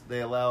minutes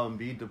they allow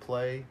Embiid to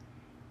play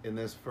in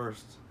this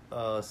first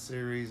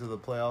series of the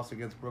playoffs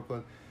against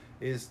Brooklyn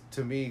is,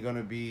 to me, going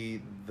to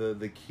be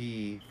the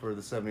key for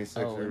the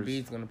 76ers. Oh,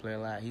 Embiid's going to play a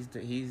lot. He's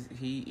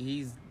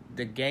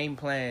the game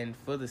plan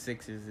for the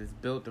Sixers is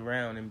built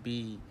around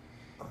Embiid,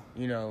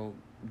 you know,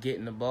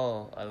 getting the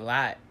ball a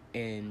lot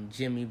and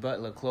Jimmy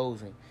Butler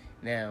closing.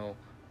 Now,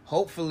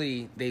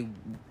 hopefully they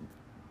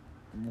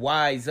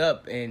wise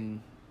up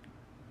and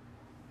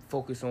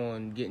focus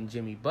on getting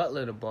Jimmy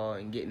Butler the ball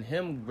and getting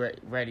him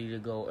ready to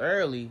go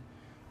early,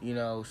 you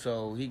know,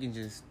 so he can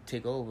just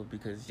take over,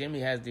 because Jimmy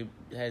has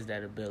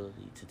that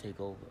ability to take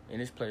over. In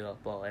this playoff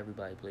ball,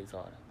 everybody plays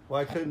harder.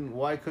 Why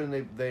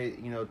couldn't they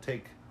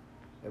take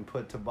and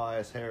put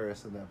Tobias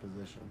Harris in that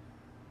position?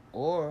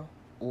 Or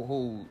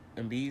who,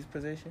 Embiid's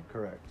position?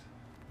 Correct.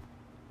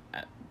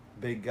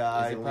 Big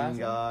guy, Is it lean possible?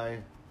 guy,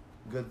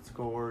 good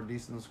score,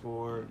 decent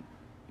score.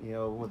 You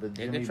know, with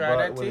They could try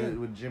that too.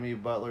 with Jimmy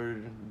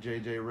Butler,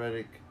 JJ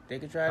Redick. They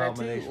could try that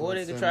too. Combination Or with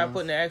they could try Simmons.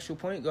 putting the actual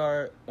point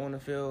guard on the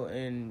field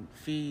and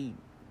feed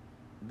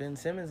Ben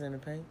Simmons in the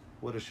paint.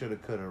 Woulda, shoulda,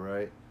 coulda,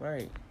 right?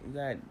 Right. You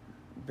got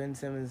Ben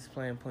Simmons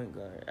playing point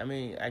guard. I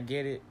mean, I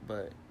get it,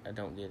 but I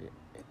don't get it.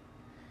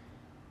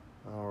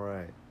 All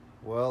right.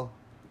 Well,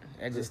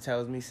 That just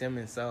tells me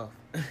Simmons soft.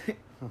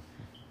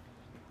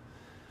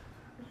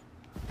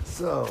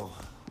 so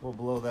we'll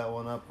blow that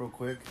one up real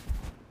quick.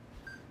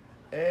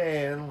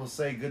 And we'll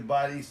say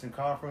goodbye to Eastern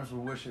Conference.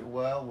 We'll wish it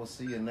well. We'll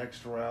see you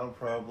next round,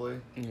 probably.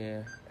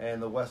 Yeah.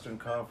 And the Western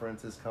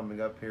Conference is coming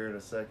up here in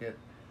a second.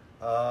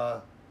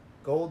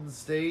 Golden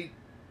State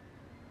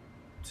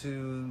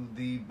to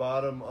the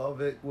bottom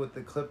of it with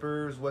the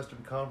Clippers,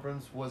 Western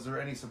Conference. Was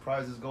there any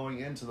surprises going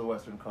into the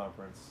Western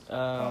Conference?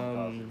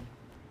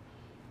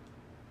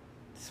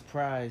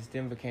 Surprise,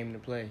 Denver came to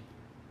play.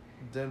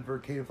 Denver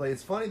came to play.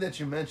 It's funny that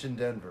you mentioned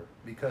Denver,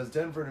 because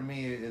Denver to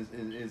me is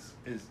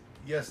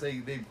yes, they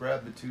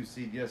grabbed the 2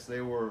 seed. Yes,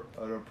 they were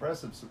an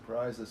impressive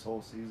surprise this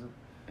whole season.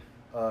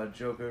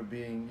 Joker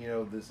being,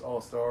 this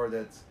all-star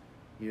that's,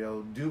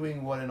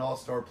 doing what an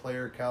all-star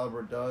player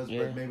caliber does,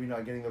 Yeah. but maybe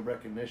not getting the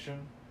recognition.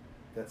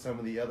 that some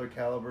of the other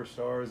caliber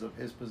stars of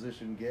his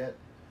position get.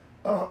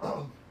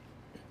 But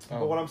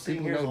what I'm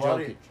seeing here is a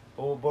lot of.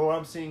 But what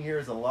I'm seeing here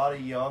is a lot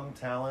of young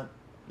talent.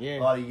 Yeah.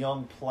 A lot of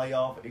young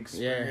playoff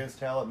experienced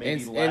talent,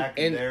 maybe lack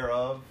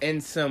thereof,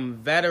 and some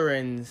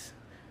veterans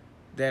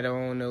that are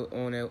on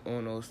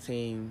those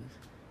teams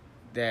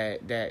that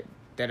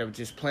are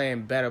just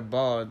playing better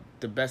ball,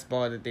 the best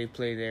ball that they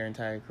played their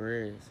entire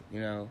careers.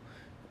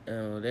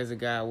 There's a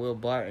guy, Will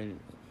Barton,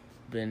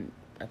 been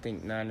I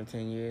think 9 or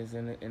 10 years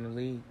in the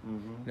league.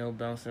 Mm-hmm.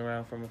 Bouncing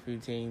around from a few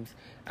teams.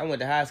 I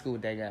went to high school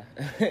with that guy.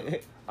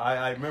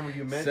 I remember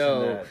you mentioned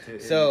that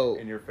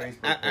in your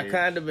Facebook page. I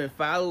kind of been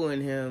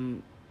following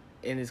him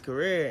in his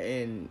career,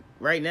 and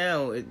right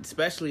now,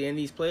 especially in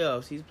these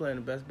playoffs, he's playing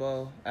the best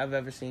ball I've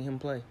ever seen him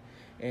play.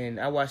 And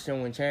I watched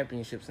him win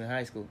championships in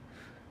high school.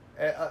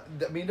 I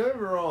mean, don't get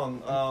me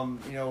wrong.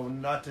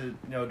 Not to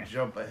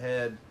jump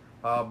ahead,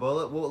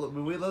 but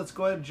let's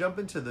go ahead and jump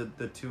into the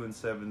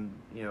 2-7.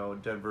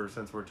 Denver,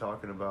 since we're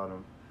talking about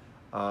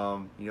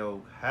them.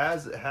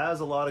 Has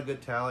a lot of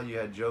good talent. You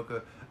had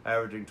Joka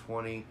averaging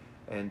 20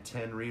 and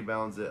 10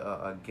 rebounds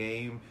a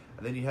game.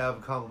 And then you have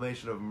a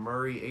combination of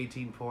Murray,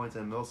 18 points,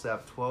 and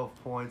Millsap, 12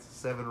 points,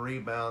 7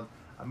 rebounds.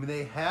 I mean,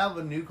 they have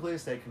a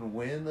nucleus that can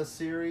win the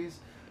series.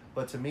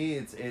 But to me,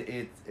 it's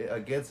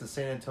against the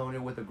San Antonio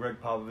with the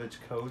Greg Popovich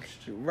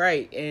coached.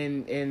 Right,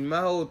 and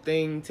my whole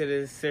thing to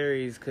this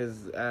series,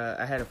 because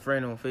I had a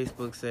friend on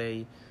Facebook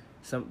say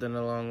something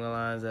along the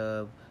lines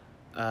of,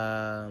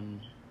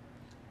 I'm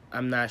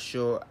not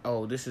sure,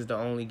 this is the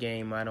only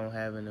game I don't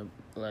have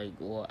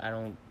I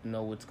don't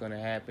know what's going to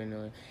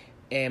happen.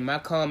 And my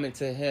comment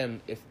to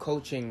him, if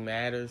coaching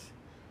matters,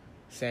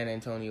 San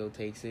Antonio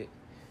takes it.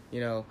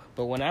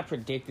 But when I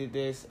predicted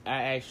this,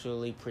 I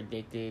actually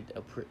predicted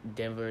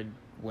Denver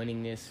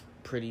winning this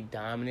pretty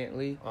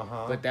dominantly.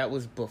 But that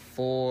was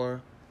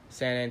before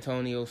San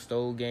Antonio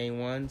stole game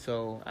 1,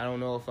 so I don't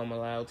know if I'm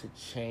allowed to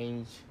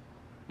change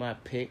my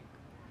pick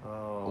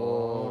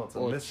or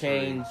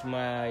change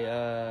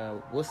my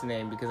what's the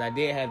name, because I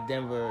did have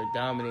Denver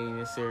dominating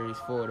this series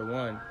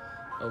 4-1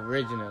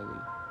 originally,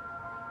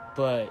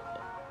 but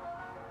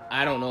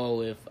I don't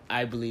know if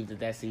I believe that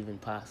that's even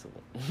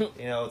possible.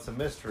 It's a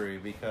mystery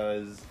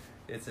because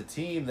it's a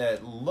team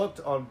that looked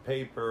on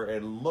paper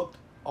and looked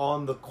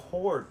on the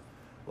court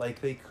like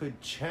they could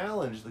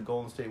challenge the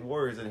Golden State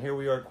Warriors, and here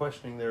we are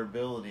questioning their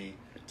ability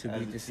to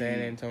beat the San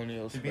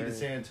Antonio Spurs. To beat the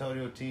San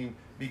Antonio team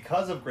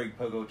because of Greg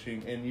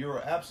coaching, and you're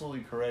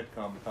absolutely correct,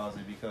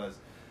 Kamikaze, because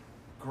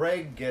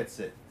Greg gets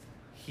it.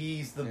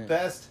 He's the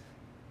best.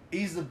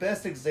 He's the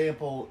best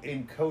example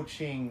in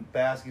coaching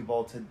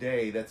basketball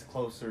today that's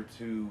closer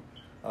to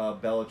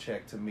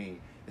Belichick to me.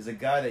 Is a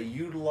guy that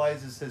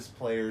utilizes his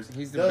players.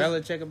 He's the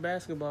Belichick of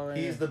basketball right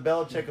He's the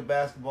Belichick of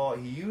basketball.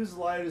 He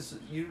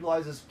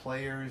utilizes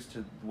players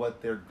to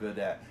what they're good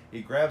at. He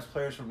grabs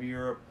players from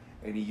Europe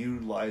and he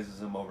utilizes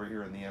them over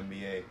here in the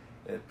NBA.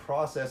 The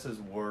process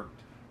has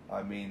worked.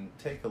 I mean,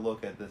 take a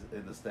look at the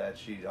stat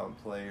sheet on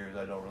players.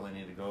 I don't really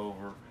need to go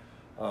over.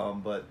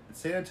 But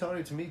San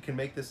Antonio, to me, can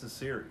make this a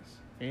series.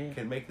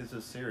 Can make this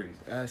a series.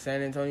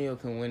 San Antonio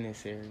can win this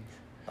series.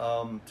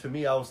 To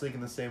me, I was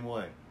thinking the same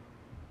way.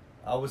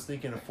 I was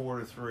thinking a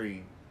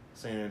 4-3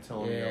 San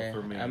Antonio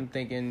for me. I'm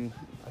thinking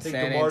I think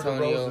San DeMar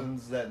Antonio.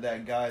 DeRozan's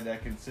that guy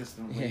that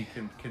consistently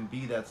can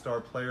be that star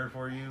player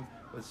for you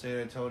with San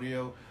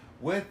Antonio.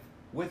 With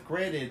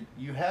granted,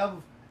 you have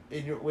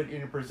in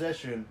your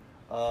possession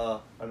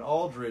an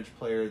Aldridge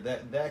player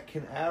that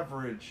can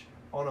average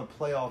on a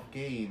playoff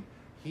game.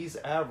 He's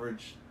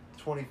averaged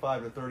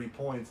 25 to 30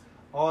 points.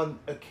 On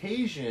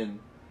occasion,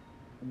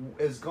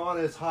 has gone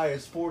as high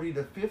as 40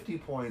 to 50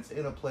 points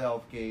in a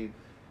playoff game.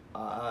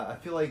 I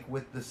feel like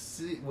with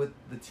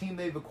the team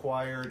they've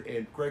acquired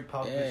and Greg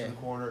Popovich in the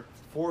corner,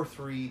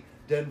 4-3,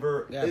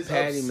 Denver is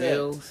Patty upset.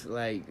 Mills,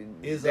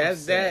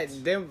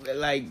 upset. Them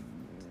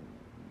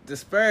the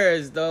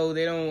Spurs though,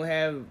 they don't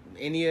have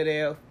any of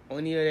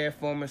their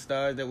former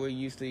stars that we're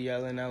used to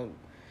yelling out,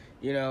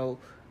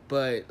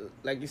 But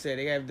like you said,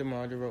 they have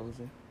DeMar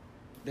DeRozan,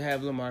 they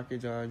have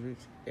LaMarcus Aldridge,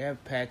 they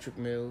have Patrick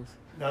Mills.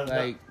 Now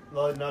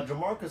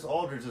Jamarcus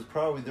Aldridge is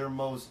probably their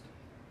most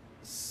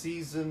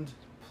seasoned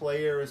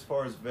player as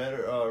far as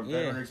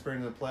veteran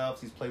experience in the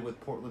playoffs. He's played with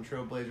Portland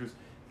Trailblazers.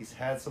 He's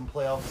had some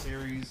playoff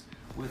series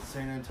with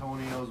San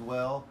Antonio as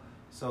well.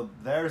 So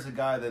there's a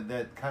guy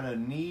that kind of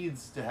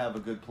needs to have a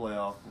good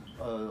playoff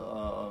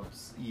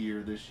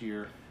year this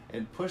year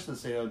and push the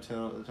San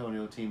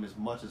Antonio team as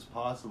much as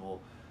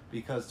possible.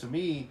 Because to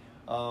me,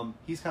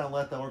 he's kind of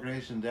let the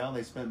organization down.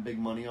 They spent big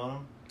money on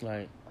him.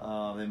 Right.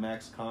 They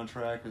maxed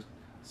contract.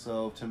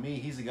 So to me,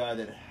 he's a guy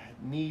that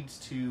needs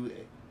to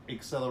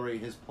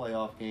accelerate his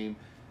playoff game.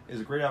 Is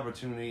a great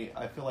opportunity.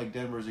 I feel like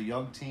Denver is a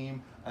young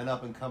team, an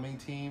up-and-coming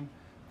team.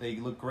 They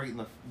look great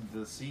in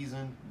the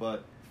season,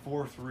 but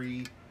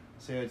 4-3,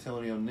 San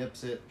Antonio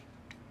nips it.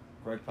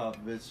 Greg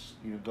Popovich,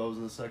 goes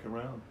to the second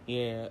round.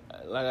 Yeah,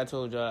 like I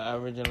told y'all, I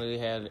originally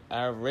had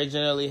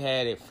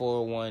it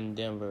 4-1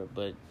 Denver,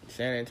 but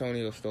San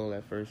Antonio stole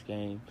that first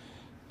game,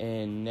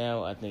 And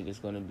now I think it's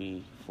going to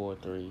be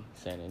 4-3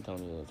 San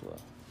Antonio as well.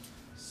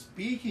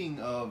 Speaking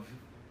of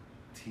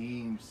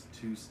teams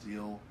to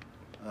steal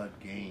a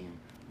game,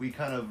 we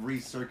kind of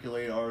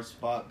recirculate our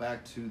spot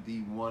back to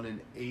the 1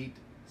 and 8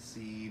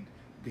 seed,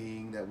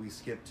 being that we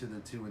skipped to the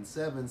 2 and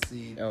 7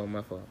 seed. Oh,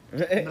 my fault.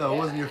 No, it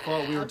wasn't your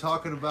fault. We were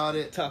talking about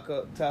it.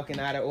 Talking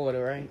out of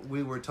order, right?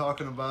 We were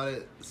talking about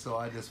it, so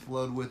I just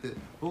flowed with it.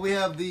 But we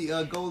have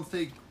the Golden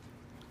State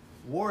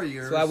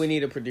Warriors. That's why we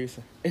need a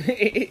producer.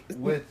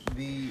 with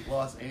the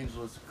Los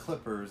Angeles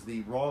Clippers,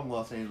 the wrong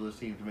Los Angeles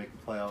team to make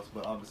the playoffs,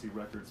 but obviously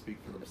records speak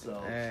for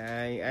themselves.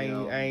 I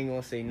ain't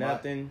gonna say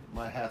nothing.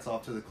 My hat's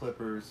off to the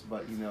Clippers,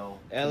 but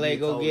LA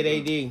go get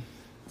AD.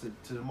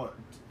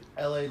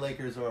 LA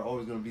Lakers are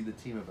always going to be the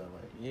team of LA.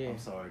 Yeah. I'm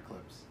sorry,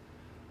 Clips.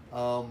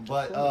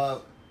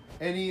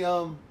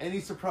 Any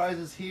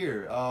surprises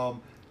here?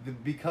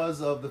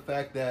 Because of the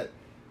fact that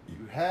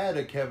you had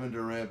a Kevin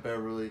Durant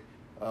Beverly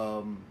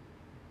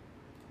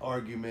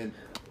argument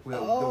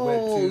that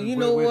went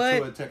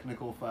to a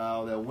technical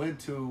foul, that went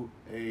to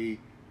a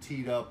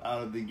teed up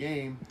out of the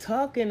game.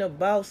 Talking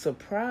about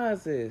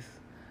surprises.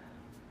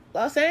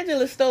 Los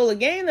Angeles stole a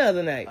game the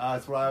other night.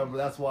 That's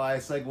why I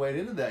segued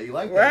into that. You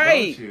like that,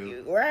 right, don't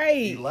you? Right.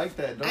 You like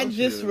that, don't you? I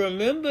just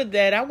remembered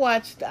that. I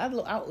watched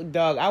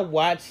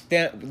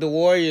the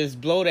Warriors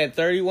blow that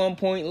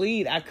 31-point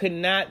lead. I could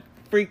not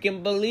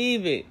freaking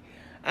believe it.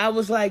 I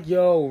was like,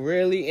 yo,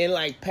 really? And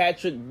like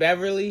Patrick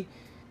Beverly,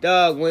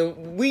 dog,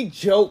 when we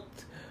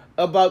joked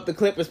about the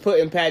Clippers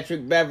putting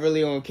Patrick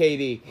Beverly on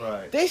KD,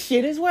 right? This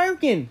shit is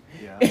working.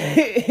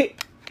 Yeah.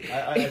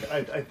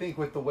 I think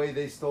with the way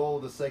they stole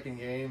the second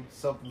game,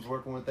 something's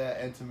working with that.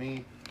 And to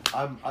me,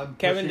 I'm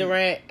Kevin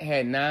Durant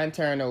had 9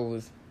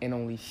 turnovers and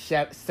only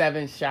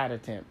 7 shot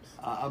attempts.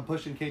 I'm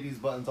pushing KD's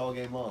buttons all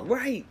game long.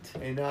 Right.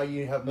 And now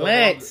you have no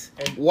Lance,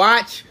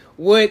 watch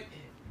what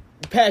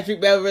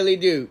Patrick Beverly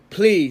do,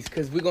 please,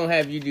 because we're gonna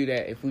have you do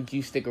that if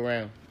you stick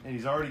around. And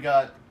he's already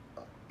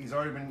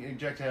been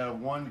ejected out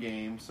of 1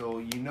 game, so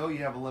you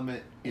have a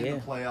limit in the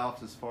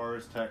playoffs as far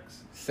as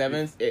techs.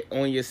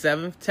 On your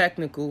 7th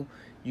technical,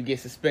 you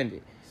get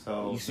suspended.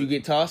 So you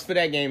get tossed for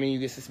that game and you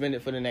get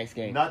suspended for the next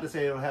game. Not to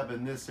say it'll happen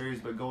in this series,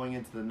 but going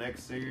into the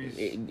next series.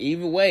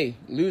 Either way,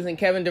 losing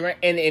Kevin Durant.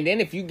 And then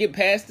if you get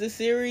past this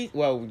series,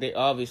 well, they're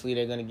going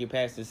to get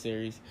past this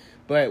series.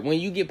 But when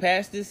you get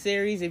past this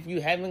series, if you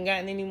haven't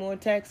gotten any more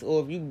techs,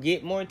 or if you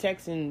get more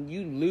techs and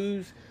you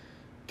lose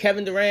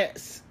Kevin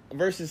Durant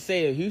versus,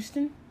 say, a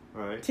Houston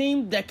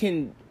team that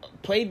can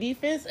play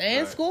defense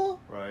and score,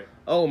 right?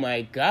 Oh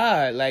my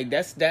God! Like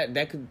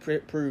that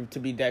could prove to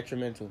be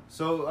detrimental.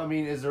 So I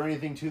mean, is there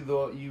anything to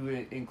the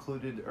you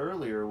included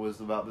earlier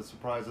was about the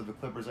surprise of the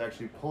Clippers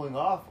actually pulling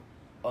off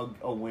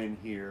a win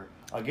here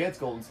against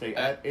Golden State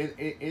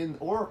in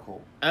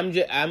Oracle?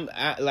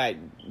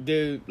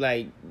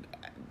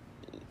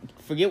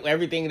 Forget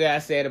everything that I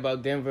said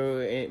about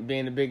Denver and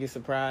being the biggest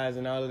surprise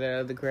and all of that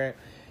other crap.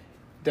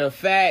 The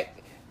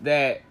fact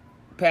that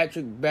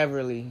Patrick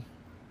Beverly,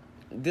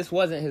 this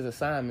wasn't his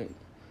assignment.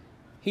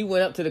 He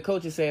went up to the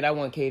coach and said, "I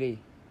want KD,"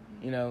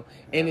 and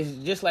it's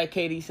just like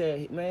KD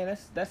said, "Man,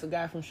 that's a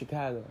guy from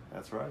Chicago."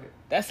 That's right.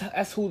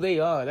 That's who they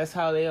are. That's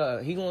how they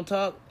are. He gonna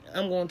talk.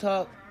 I'm gonna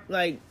talk.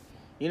 I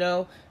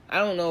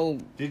don't know.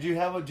 Did you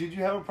have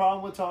a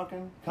problem with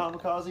talking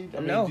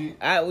kamikaze?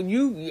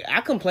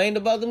 I complained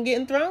about them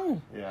getting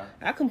thrown. Yeah.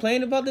 I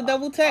complained about the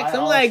double text.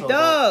 I'm like,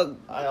 dog.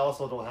 I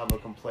also don't have a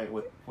complaint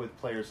with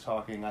players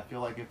talking. I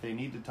feel like if they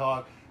need to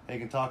talk, they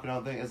can talk and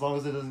all things, as long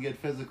as it doesn't get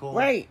physical.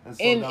 Right.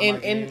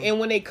 And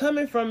when they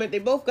coming from it, they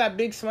both got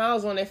big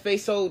smiles on their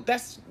face. So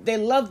they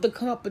love the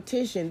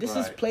competition. This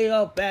is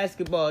playoff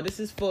basketball. This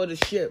is for the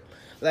ship.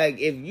 Like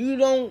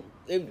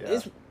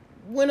it's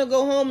win or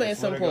go home at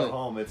some point. Go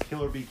home. It's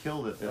kill or be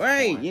killed at this point.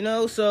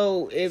 Right.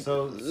 So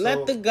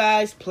let the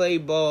guys play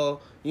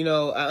ball. I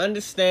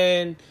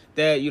understand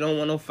that you don't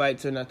want no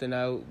fights or nothing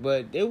out,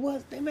 but they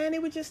were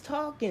just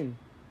talking.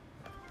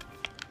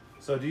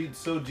 So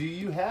do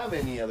you have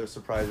any other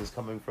surprises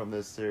coming from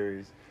this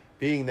series?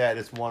 Being that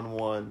it's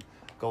 1-1,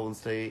 Golden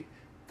State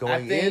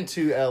going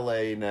into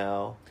LA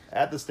now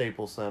at the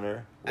Staples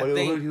Center.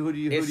 Who do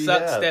you have? It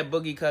sucks that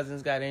Boogie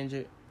Cousins got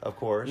injured. Of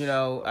course.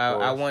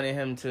 I wanted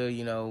him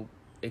to,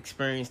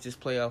 experience this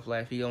playoff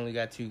life. He only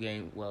got 2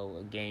 games,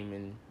 a game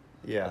and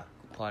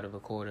part of a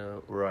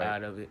quarter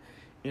out of it.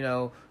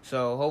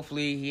 So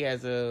hopefully he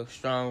has a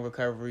strong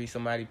recovery.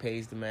 Somebody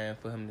pays the man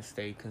for him to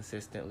stay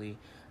consistently.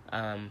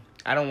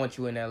 I don't want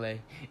you in LA.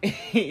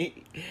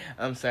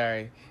 I'm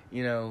sorry.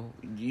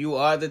 You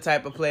are the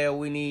type of player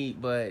we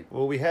need, but...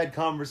 Well, we had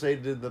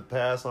conversated in the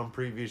past on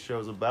previous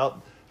shows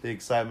about the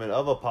excitement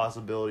of a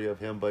possibility of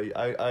him, but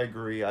I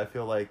agree. I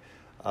feel like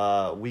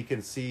we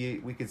can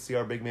see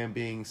our big man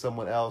being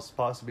someone else,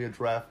 possibly a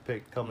draft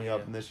pick coming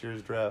up in this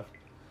year's draft.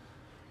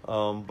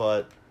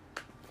 But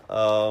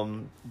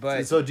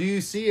so do you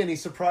see any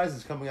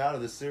surprises coming out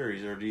of this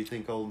series, or do you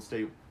think Golden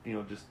State,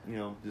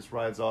 just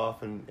rides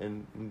off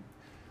and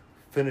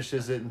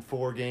finishes it in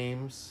 4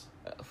 games?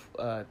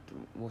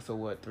 So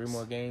what? 3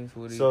 more games?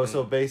 What do you So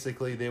think?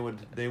 basically they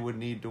would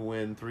need to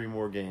win 3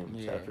 more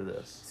games Yeah. after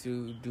this.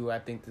 So do I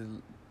think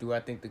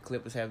the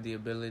Clippers have the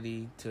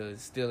ability to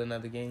steal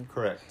another game?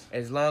 Correct.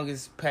 As long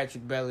as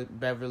Patrick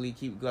Beverly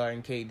keep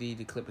guarding KD,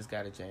 the Clippers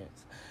got a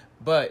chance.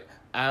 But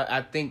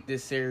I think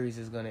this series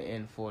is going to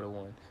end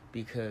 4-1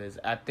 because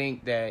I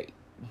think that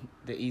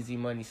the easy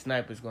money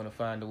sniper is going to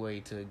find a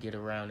way to get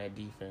around that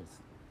defense.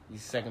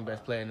 He's second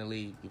best player in the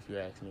league, if you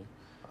ask me.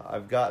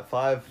 I've got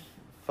five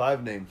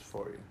names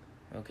for you.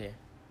 Okay.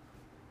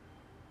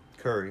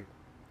 Curry,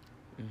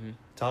 Mhm.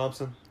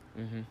 Thompson,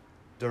 Mhm.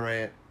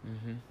 Durant.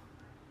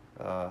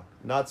 Mhm.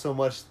 Not so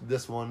much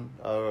this one,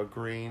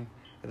 Green,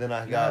 and then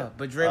I got.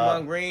 But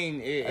Draymond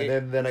Green.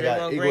 And then I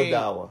got Green,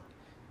 Iguodala.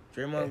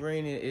 Draymond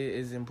Green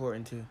is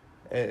important too.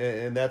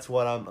 And that's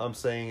what I'm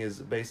saying is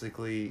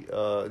basically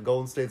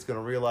Golden State's going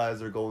to realize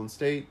they're Golden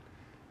State.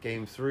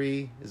 Game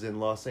 3 is in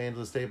Los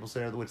Angeles Staples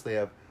Center, which they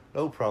have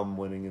no problem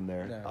winning in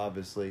there, No.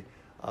 obviously.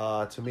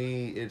 To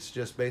me, it's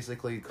just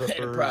basically Had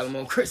Clippers. a problem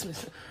on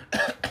Christmas.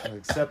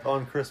 Except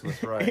on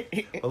Christmas,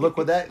 right? But look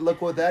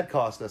what that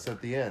cost us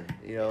at the end.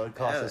 You know, it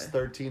cost us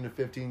 13 to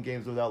 15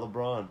 games without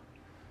LeBron.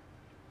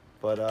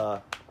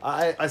 But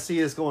I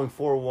see us going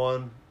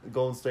 4-1.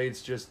 Golden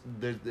State's just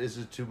this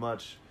is too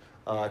much.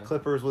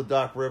 Clippers with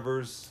Doc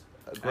Rivers,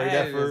 great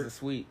effort. It was a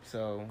sweep,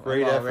 so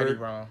Great I'm already effort.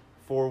 wrong.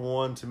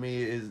 4-1 to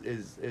me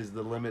is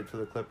the limit for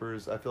the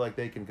Clippers. I feel like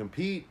they can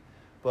compete,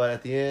 but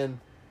at the end,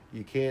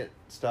 you can't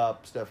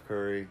stop Steph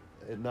Curry.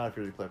 Not if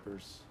you're the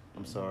Clippers.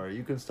 I'm sorry.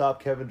 You can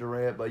stop Kevin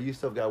Durant, but you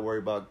still got to worry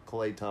about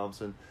Klay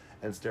Thompson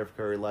and Steph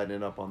Curry lighting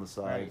it up on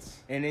the Right. sides.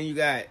 And then you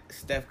got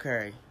Steph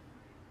Curry,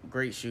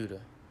 great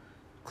shooter.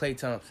 Klay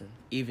Thompson,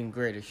 even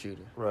greater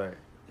shooter. Right.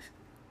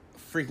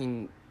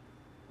 Freaking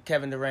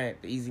Kevin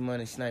Durant, the easy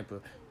money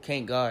sniper,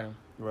 can't guard him.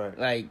 Right.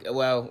 Like,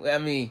 well, I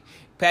mean,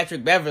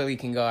 Patrick Beverly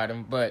can guard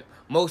him, but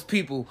most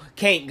people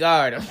can't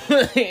guard him.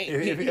 I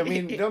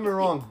mean, don't get me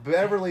wrong.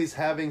 Beverly's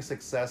having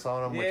success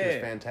on him, which is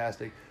Yeah.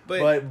 fantastic.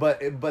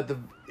 But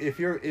if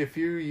you're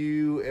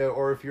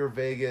or if you're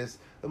Vegas,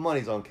 the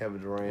money's on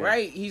Kevin Durant.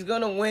 right, he's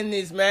gonna win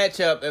this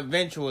matchup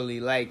eventually.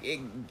 Like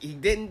he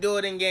didn't do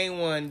it in game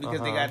 1 because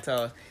they got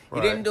tossed. He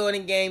Right. didn't do it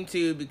in game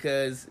 2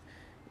 because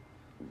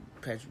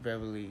Patrick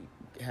Beverly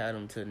had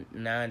him to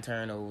 9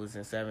 turnovers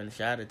and 7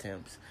 shot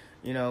attempts.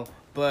 You know,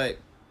 but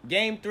in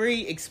game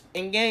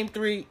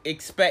 3,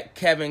 expect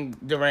Kevin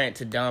Durant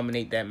to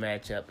dominate that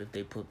matchup if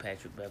they put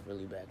Patrick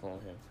Beverly back on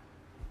him.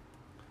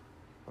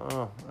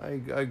 Oh,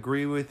 I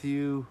agree with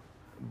you,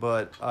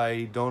 but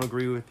I don't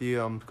agree with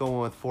you. I'm going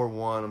with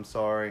 4-1. I'm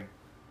sorry.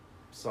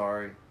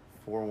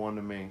 4-1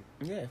 to me.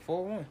 Yeah,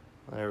 4-1.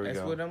 There we That's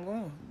go. what I'm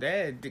going.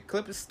 The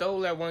Clippers stole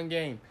that one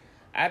game.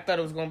 I thought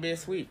it was going to be a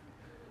sweep.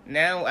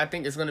 Now I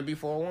think it's going to be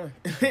 4-1.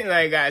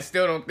 Like, I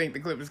still don't think the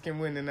Clippers can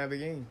win another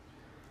game.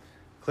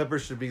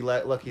 Clippers should be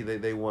lucky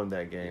they won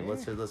that game. Yeah.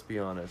 Let's be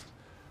honest.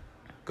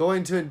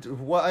 Going to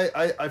what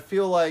I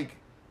feel like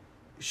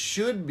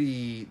should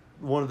be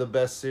one of the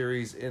best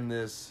series in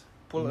this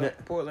Portland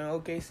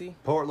OKC.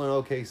 Portland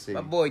OKC.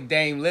 My boy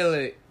Dame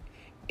Lillard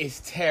is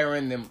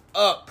tearing them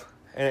up.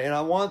 And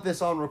I want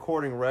this on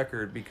recording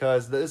record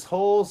because this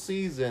whole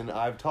season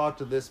I've talked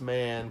to this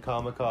man,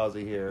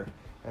 Kamikaze here,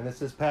 and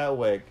this is Pat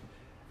Wick,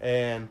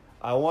 and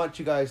I want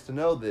you guys to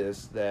know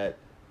that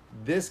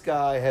this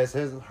guy has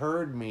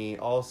heard me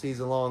all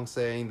season long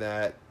saying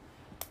that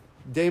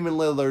Damian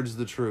Lillard's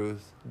the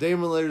truth.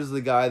 Damian Lillard's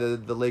the guy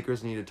that the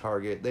Lakers need to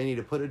target. They need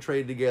to put a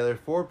trade together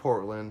for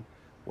Portland,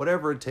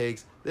 whatever it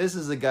takes. This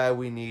is the guy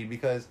we need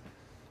because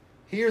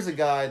here's a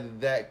guy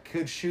that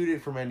could shoot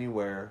it from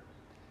anywhere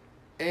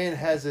and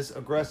has this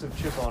aggressive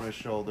chip on his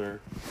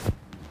shoulder.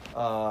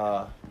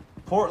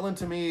 Portland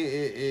to me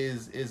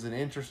is an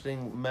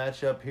interesting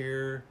matchup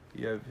here.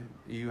 You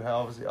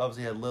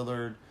obviously had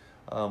Lillard,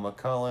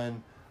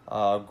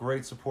 McCullough,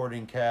 great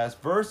supporting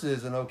cast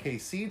versus an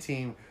OKC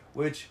team,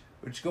 which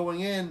going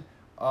in,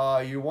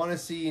 you want to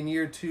see in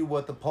year 2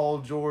 what the Paul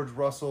George,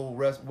 Russell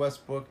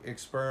Westbrook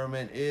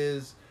experiment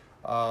is.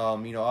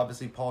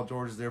 Obviously Paul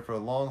George is there for a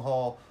long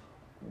haul.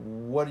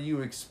 What do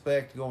you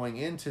expect going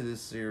into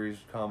this series,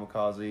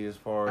 Kamikaze, as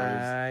far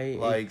as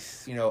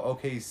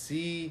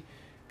OKC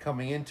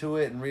coming into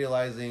it and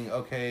realizing,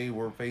 okay,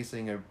 we're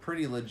facing a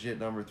pretty legit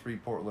number 3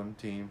 Portland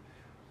team?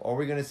 Are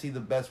we going to see the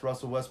best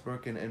Russell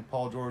Westbrook and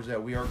Paul George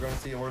that we are going to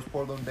see? Or is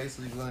Portland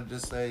basically going to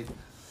just say,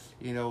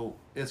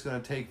 it's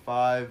going to take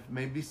 5,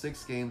 maybe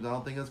 6 games. I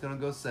don't think it's going to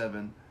go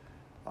 7.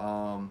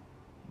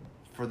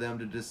 For them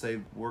to just say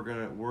we're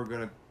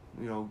gonna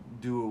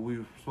do what we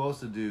were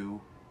supposed to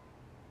do,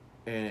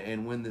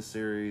 and win this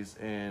series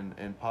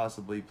and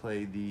possibly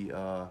play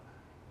the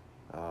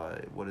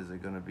what is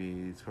it going to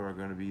be? It's going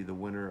to be the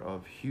winner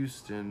of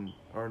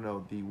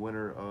the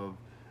winner of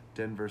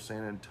Denver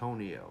San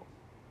Antonio.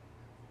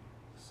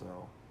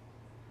 So,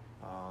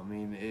 I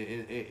mean,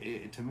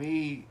 it to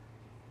me,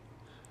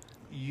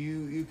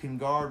 you can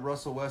guard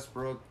Russell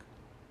Westbrook.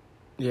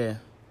 Yeah.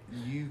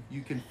 You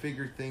can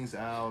figure things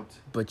out.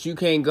 But you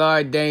can't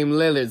guard Dame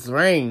Lillard's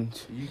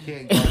range. You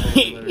can't guard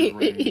Dame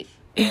Lillard's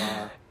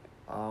range.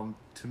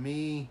 To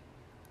me,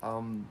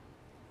 I'm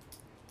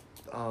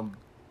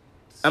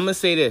gonna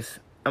say this.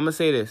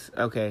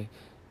 Okay,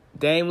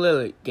 Dame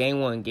Lillard, game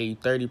 1, gave you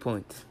 30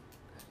 points.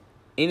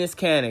 Enes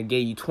Kanter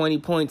gave you 20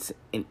 points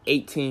and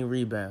 18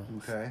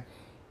 rebounds. okay.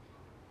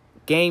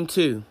 Game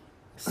 2,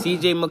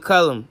 C.J.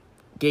 McCollum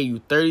gave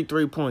you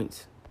 33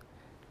 points.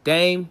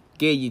 Dame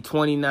gave you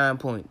 29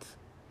 points.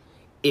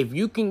 If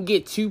you can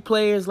get 2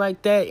 players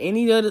like that,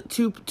 any other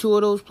two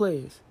of those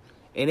players,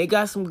 and they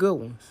got some good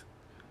ones,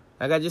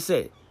 like I just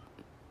said,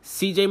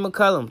 C.J.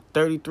 McCollum,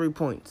 33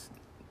 points.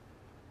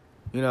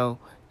 You know,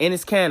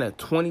 Enes Kanter,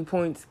 20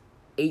 points,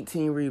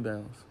 18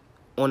 rebounds.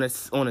 On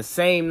the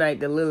same night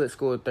that Lillard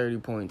scored 30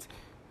 points.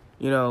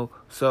 You know,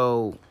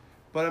 so...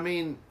 But, I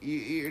mean,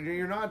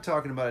 you're not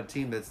talking about a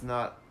team that's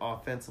not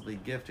offensively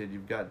gifted.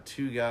 You've got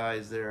 2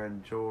 guys there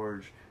in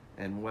George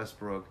and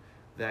Westbrook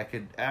that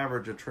could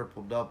average a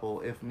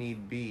triple-double if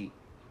need be.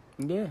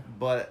 Yeah.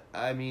 But,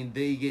 I mean,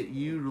 they get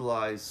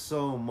utilized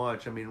so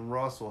much. I mean,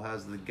 Russell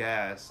has the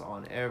gas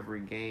on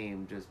every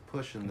game, just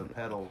pushing the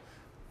pedal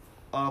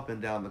up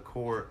and down the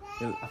court.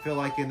 I feel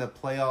like in the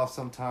playoffs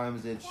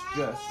sometimes it's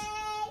just...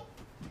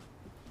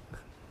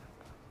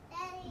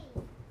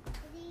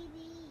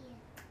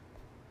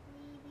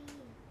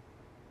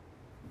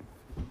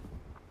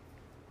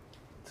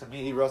 To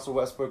me, Russell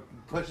Westbrook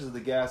pushes the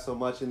gas so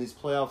much in these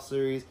playoff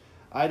series.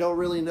 I don't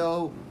really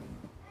know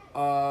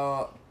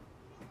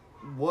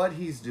what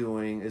he's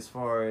doing as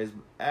far as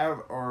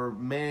or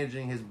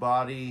managing his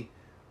body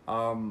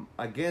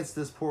against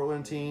this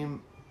Portland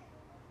team.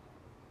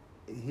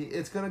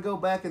 It's going to go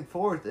back and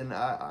forth, and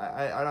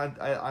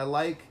I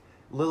like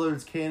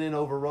Lillard's cannon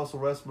over Russell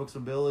Westbrook's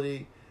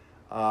ability.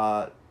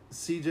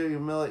 C.J.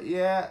 Miller,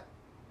 yeah,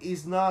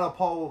 he's not a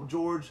Paul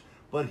George,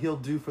 but he'll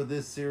do for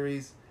this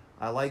series.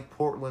 I like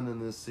Portland in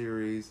this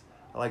series.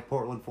 I like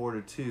Portland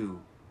 4-2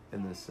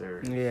 in this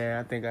series. Yeah,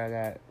 I think I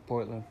got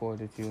Portland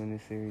 4-2 in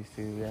this series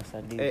too. Yes,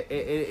 I did.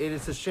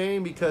 It's a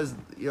shame because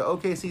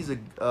OKC's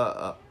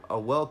a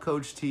well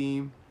coached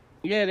team.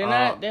 Yeah,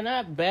 they're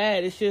not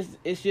bad. It's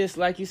just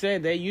like you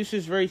said, their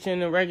usage rates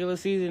in the regular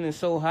season is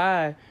so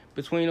high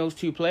between those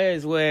 2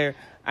 players. Where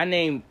I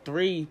named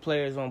 3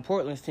 players on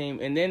Portland's team,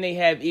 and then they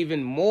have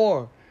even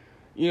more.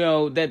 You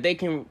know, that they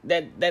can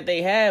that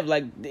they have,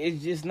 like,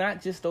 it's just not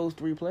just those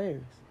 3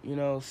 players, you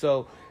know.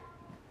 So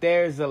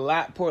there's a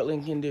lot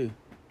Portland can do,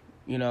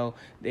 you know,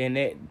 and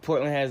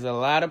Portland has a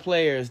lot of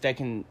players that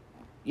can,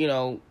 you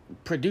know,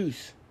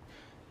 produce.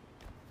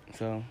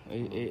 So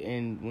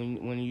and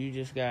when you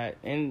just got,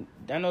 and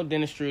I know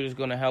Dennis Schroeder's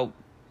gonna help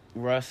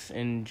Russ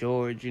and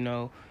George, you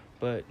know,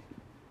 but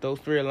those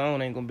 3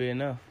 alone ain't gonna be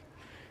enough.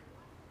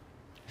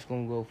 It's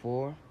gonna go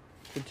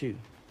 4-2.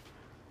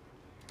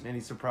 Any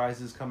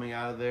surprises coming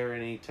out of there?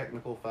 Any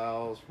technical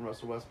fouls from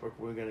Russell Westbrook?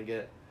 We're going to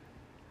get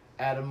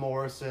Adam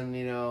Morrison,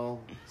 you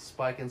know,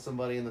 spiking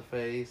somebody in the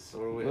face,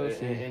 or we'll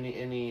see.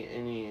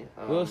 Any.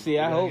 We'll see.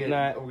 I hope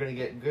not. We're going to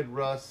get good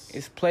Russ.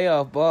 It's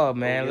playoff ball,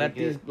 man. Let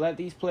these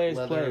players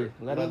play.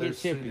 Let them get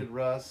chippy.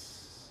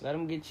 Russ. Let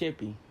them get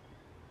chippy.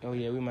 Oh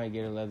yeah, we might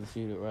get a leather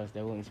suited Russ.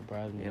 That wouldn't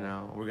surprise me. You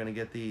know, we're going to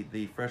get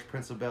the Fresh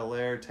Prince of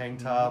Bel-Air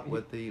tank top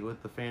with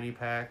the fanny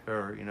pack,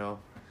 or, you know.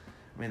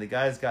 I mean, the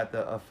guy's got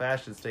a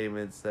fashion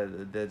statements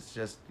that's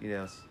just, you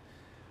know,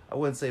 I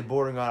wouldn't say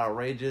bordering on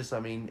outrageous.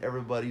 I mean,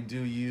 everybody do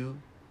you.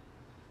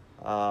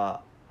 I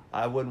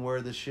wouldn't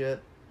wear the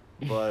shit,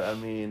 but I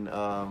mean,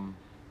 all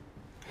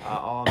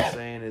I'm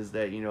saying is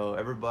that, you know,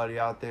 everybody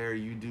out there,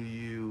 you do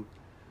you.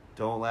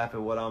 Don't laugh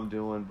at what I'm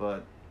doing,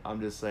 but I'm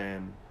just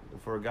saying,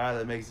 for a guy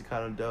that makes the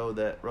kind of dough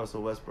that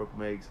Russell Westbrook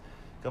makes,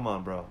 come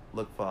on, bro,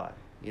 look fine.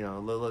 You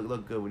know,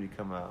 look good when you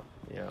come out.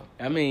 Yeah.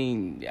 I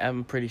mean,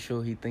 I'm pretty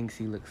sure he thinks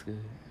he looks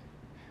good.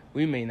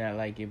 We may not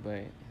like it,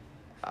 but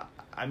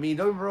I mean,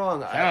 don't get me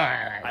wrong.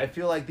 I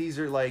feel like these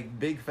are like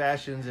big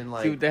fashions and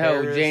like. See what the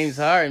hell James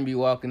Harden be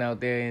walking out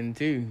there in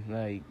too.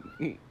 Like,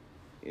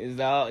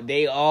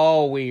 they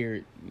all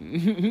weird.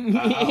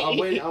 I'm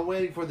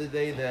waiting for the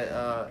day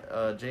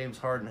that James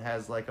Harden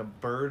has like an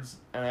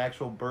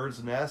actual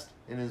bird's nest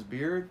in his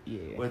beard.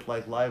 Yeah. With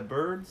like live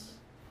birds.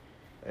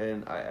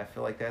 And I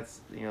feel like that's,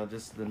 you know,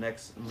 just the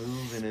next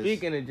move in his...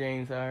 Speaking of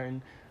James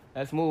Harden,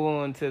 let's move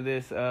on to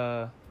this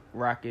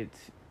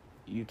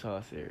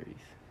Rockets-Utah series.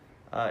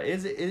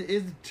 Is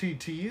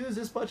to you, is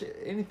this much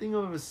anything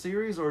of a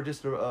series or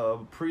just a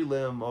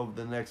prelim of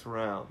the next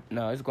round?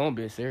 No, it's going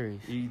to be a series.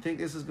 You think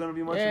this is going to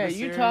be much of a series?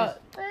 Utah...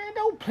 Man,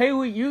 don't play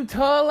with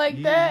Utah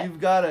like that. You've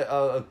got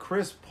a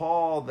Chris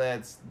Paul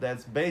that's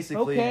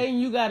basically... Okay,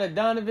 and you got a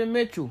Donovan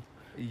Mitchell.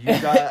 You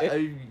got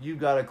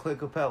a Clint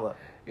Capella.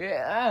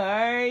 Yeah, all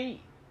right.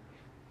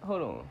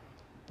 Hold on.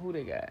 Who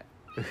they got?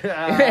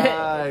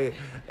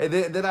 And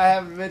then I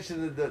haven't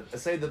mentioned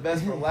save the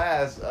best for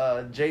last.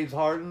 James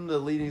Harden, the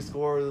leading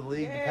scorer of the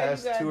league the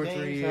past 2 or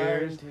 3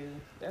 years.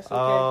 That's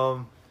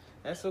okay.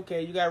 That's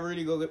okay. You got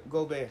Rudy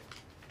Gobert.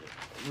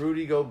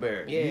 Rudy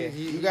Gobert. Yeah.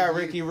 You got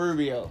Ricky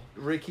Rubio.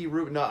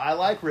 No, I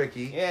like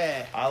Ricky.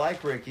 Yeah. I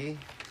like Ricky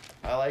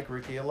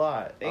a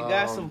lot. They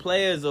got some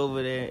players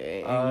over there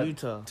in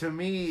Utah. To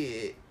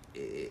me,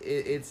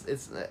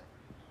 it's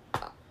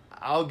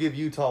I'll give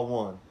Utah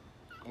 1.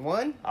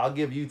 1? I'll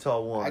give Utah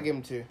 1. I give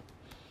him 2.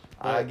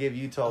 I give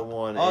Utah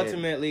 1.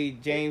 Ultimately,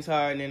 James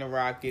Harden and the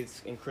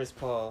Rockets and Chris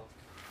Paul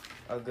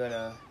are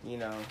gonna,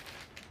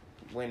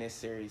 win this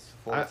series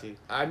 4-2.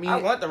 I mean, I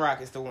want the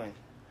Rockets to win.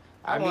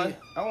 I mean,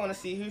 want to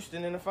see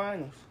Houston in the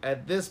finals.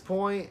 At this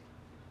point,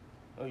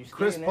 Oh, you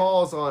Chris scared now?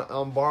 Paul's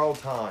on borrowed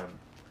time.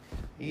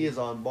 He is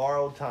on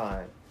borrowed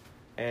time.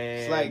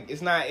 And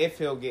It's not if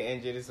he'll get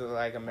injured. It's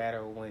like a matter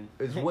of when.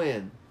 It's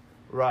when.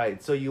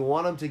 Right. So you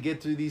want him to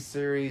get through these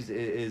series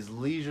as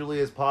leisurely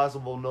as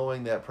possible,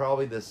 knowing that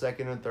probably the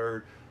second and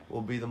third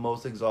will be the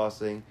most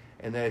exhausting.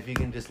 And that if he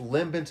can just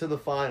limp into the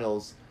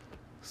finals,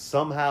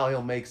 somehow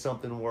he'll make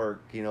something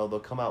work. They'll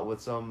come out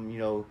with some,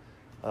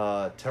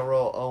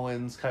 Terrell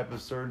Owens type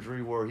of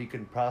surgery where he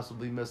could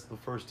possibly miss the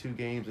first 2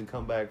 games and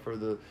come back for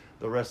the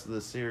rest of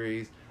the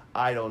series.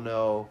 I don't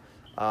know.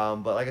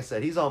 But like I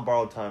said, he's on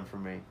borrowed time for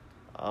me.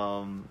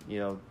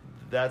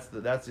 That's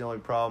the only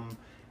problem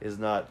is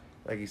not,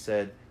 like you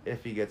said,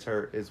 if he gets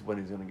hurt, is when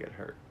he's going to get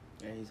hurt.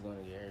 And he's going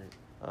to get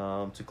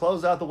hurt. To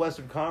close out the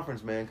Western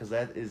Conference, man, because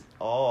that is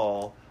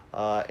all.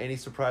 Any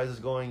surprises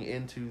going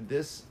into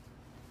this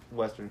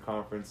Western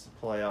Conference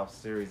playoff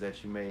series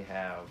that you may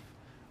have?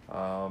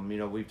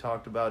 We've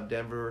talked about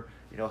Denver,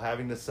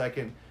 having the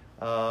second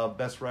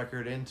best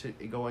record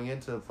going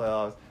into the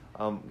playoffs.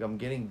 I'm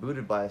getting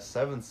booted by a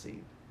 7th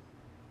seed.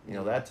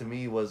 That to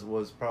me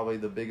was probably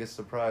the biggest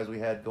surprise we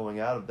had going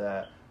out of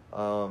that.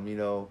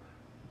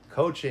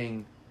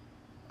 Coaching,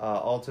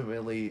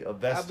 ultimately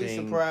investing I'll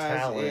be surprised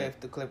talent. if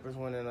the Clippers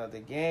win another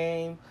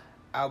game.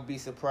 I'll be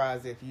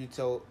surprised if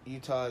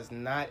Utah is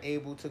not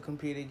able to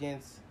compete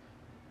against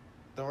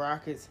the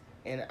Rockets.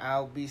 And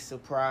I'll be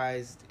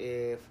surprised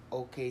if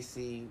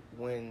OKC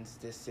wins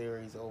this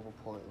series over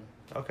Portland.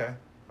 Okay.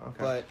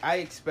 But I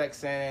expect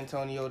San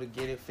Antonio to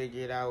get it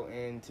figured out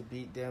and to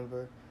beat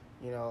Denver,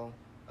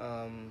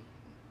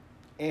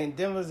 and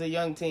Denver's a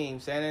young team.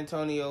 San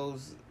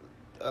Antonio's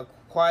a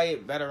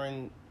quiet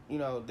veteran.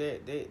 They're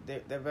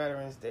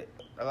veterans. That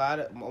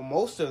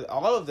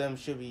all of them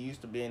should be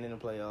used to being in the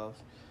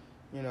playoffs.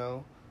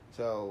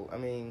 So I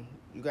mean,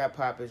 you got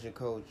Pop as your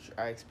coach.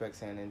 I expect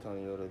San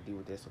Antonio to do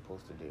what they're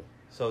supposed to do.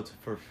 So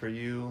for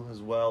you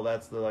as well,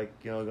 that's the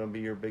going to be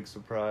your big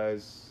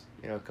surprise.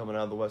 Coming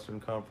out of the Western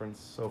Conference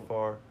so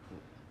far.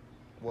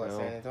 What,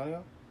 San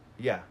Antonio?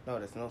 Yeah. No,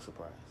 there's no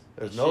surprise.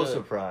 There's no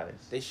surprise.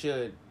 They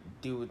should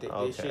do what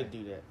they should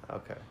do that.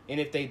 Okay. And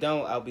if they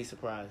don't, I'll be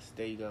surprised.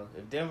 There you go.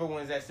 If Denver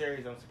wins that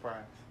series, I'm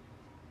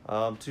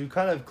surprised. To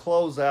kind of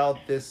close out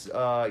this,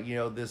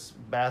 this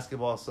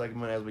basketball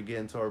segment as we get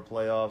into our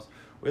playoffs,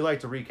 we like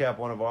to recap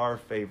one of our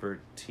favorite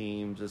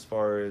teams as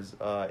far as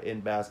in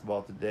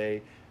basketball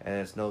today, and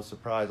it's no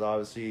surprise,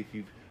 obviously, if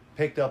you've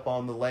picked up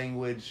on the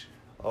language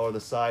or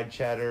the side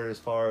chatter as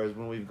far as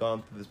when we've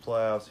gone through this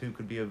playoffs, who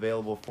could be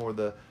available for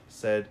the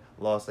said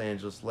Los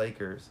Angeles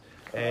Lakers.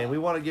 And we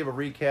want to give a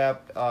recap.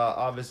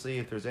 Obviously,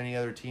 if there's any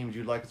other teams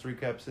you'd like us to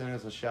recap, send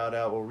us a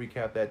shout-out. We'll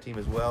recap that team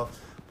as well.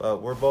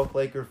 But we're both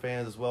Laker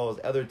fans as well as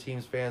other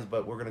teams fans,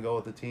 but we're going to go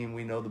with the team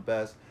we know the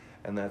best,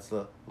 and that's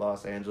the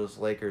Los Angeles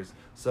Lakers.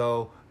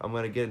 So I'm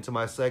going to get into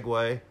my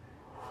segue.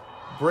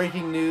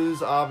 Breaking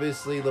news,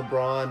 obviously,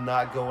 LeBron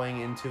not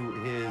going into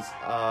his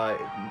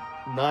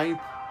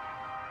ninth.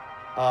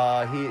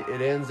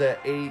 It ends at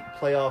 8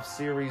 playoff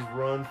series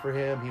run for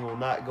him. He will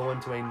not go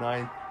into a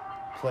 9th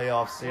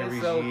playoff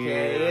series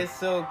year.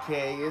 It's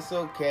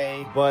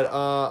okay. But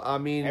I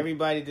mean,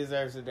 everybody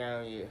deserves a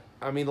down year.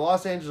 I mean, the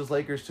Los Angeles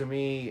Lakers, to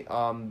me,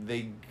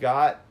 they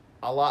got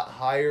a lot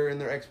higher in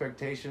their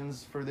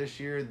expectations for this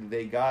year.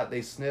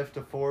 They sniffed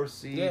a 4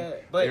 seed. Yeah,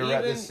 but they were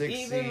at the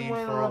 6th seed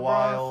for a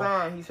while.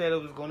 Signed, he said it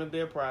was going to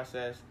be a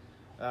process.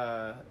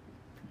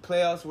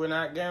 Playoffs were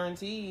not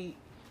guaranteed,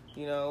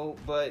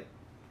 but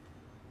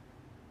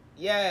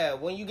yeah,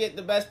 when you get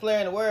the best player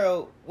in the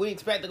world, we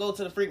expect to go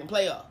to the freaking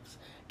playoffs.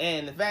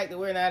 And the fact that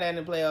we're not in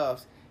the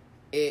playoffs,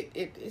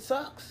 it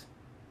sucks.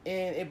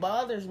 And it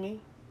bothers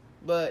me.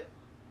 But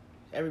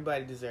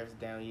everybody deserves a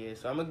down year.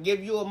 So I'm going to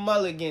give you a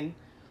mulligan,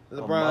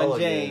 LeBron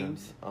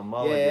James. A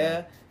mulligan.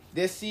 Yeah.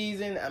 This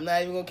season, I'm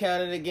not even going to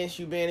count it against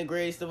you being the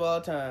greatest of all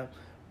time.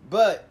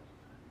 But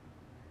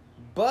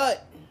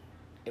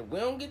if we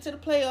don't get to the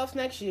playoffs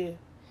next year,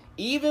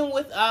 even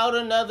without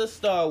another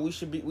star, we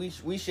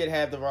should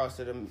have the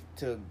roster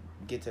to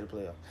get to the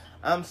playoffs.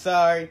 I'm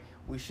sorry,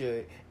 we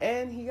should.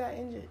 And he got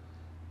injured.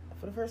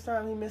 For the first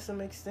time, he missed some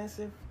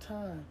extensive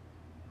time.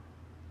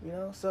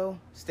 So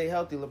stay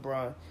healthy,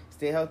 LeBron.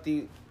 Stay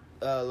healthy,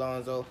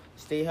 Lonzo.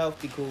 Stay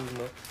healthy,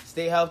 Kuzma.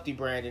 Stay healthy,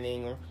 Brandon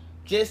Ingram.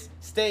 Just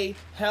stay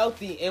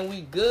healthy and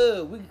we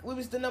good. We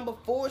was the number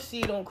 4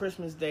 seed on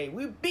Christmas Day.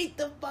 We beat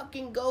the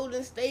fucking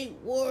Golden State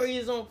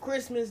Warriors on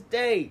Christmas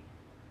Day.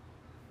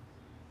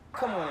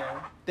 Come on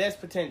now. There's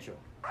potential.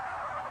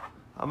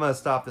 I'm going to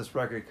stop this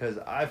record because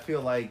I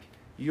feel like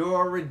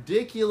you're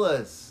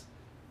ridiculous.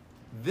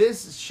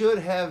 This should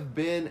have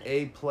been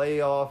a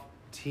playoff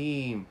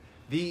team.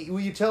 Were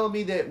you telling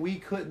me that we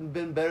couldn't have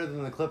been better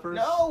than the Clippers?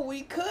 No,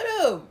 we could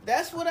have.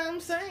 That's what I'm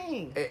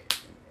saying.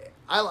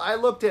 I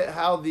looked at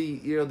how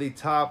the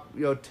top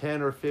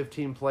 10 or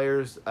 15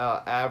 players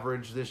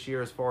average this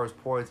year as far as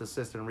points,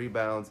 assists, and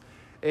rebounds,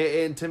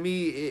 and to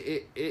me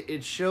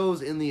it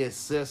shows in the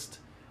assist.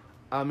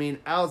 I mean,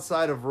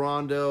 outside of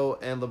Rondo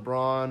and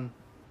LeBron,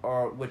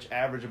 which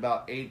average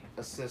about 8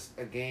 assists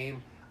a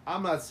game,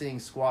 I'm not seeing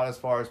squat as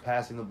far as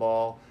passing the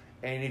ball.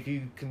 And if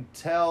you can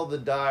tell the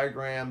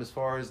diagram as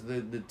far as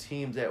the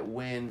teams that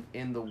win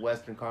in the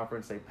Western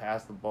Conference, they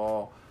pass the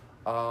ball.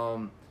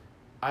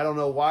 I don't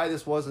know why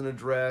this wasn't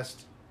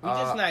addressed. We're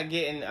just not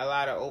getting a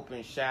lot of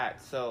open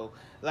shots. So,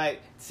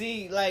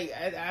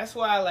 that's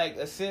why I like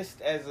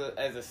assist as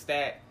a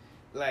stat.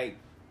 Like,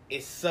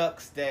 it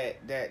sucks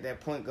that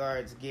point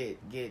guards get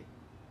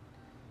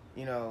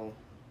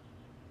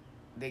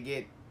they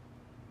get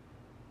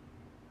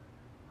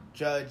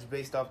judged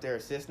based off their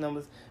assist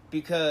numbers,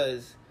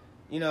 because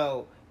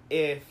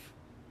if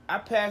I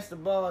pass the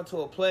ball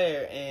to a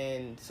player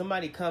and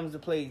somebody comes to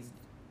play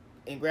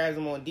and grabs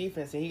him on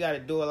defense and he got to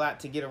do a lot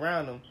to get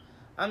around him,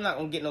 I'm not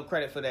going to get no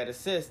credit for that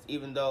assist,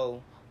 even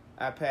though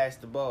I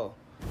passed the ball.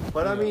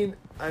 But I mean,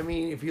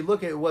 if you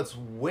look at what's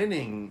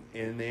winning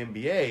in the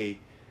NBA,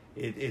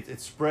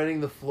 it's spreading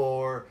the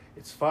floor.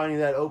 It's finding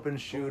that open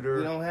shooter.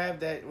 We don't have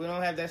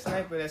that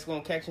sniper that's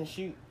going to catch and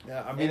shoot.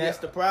 Yeah, and that's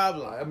the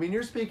problem. I mean,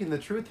 you're speaking the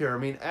truth here. I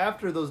mean,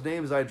 after those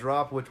names I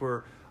dropped, which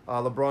were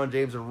LeBron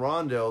James and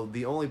Rondo,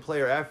 the only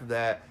player after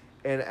that,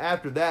 and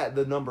after that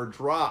the number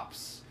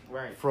drops.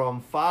 Right.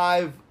 From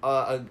 5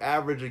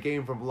 average a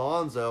game from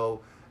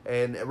Lonzo,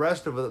 and the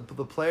rest of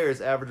the players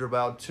average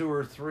about 2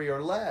 or 3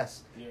 or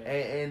less. Yeah.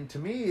 And to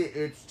me,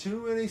 it's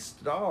too many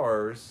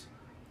stars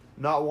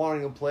not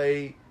wanting to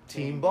play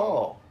team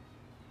ball.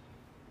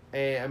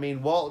 And I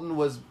mean, Walton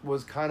was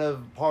kind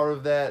of part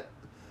of that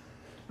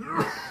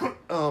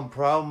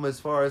problem as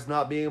far as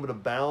not being able to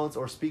balance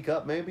or speak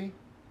up, maybe.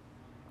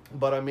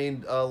 But I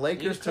mean,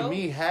 Lakers to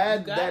me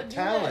had that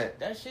talent.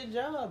 That's your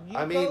job.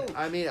 I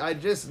mean, I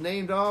just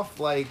named off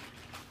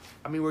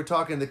we're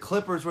talking the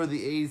Clippers were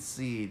the 8th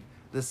seed.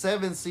 The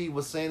 7th seed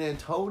was San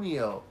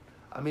Antonio.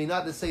 I mean,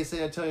 not to say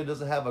San Antonio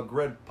doesn't have a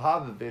Greg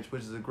Popovich,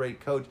 which is a great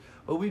coach,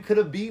 but we could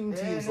have beaten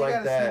teams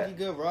like that. They got a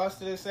sneaky good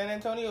roster. San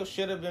Antonio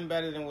should have been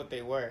better than what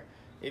they were.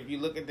 If you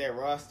look at their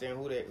roster and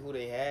who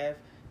they have,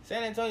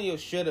 San Antonio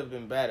should have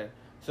been better.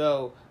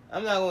 So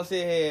I'm not gonna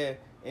sit here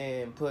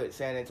and put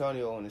San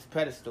Antonio on this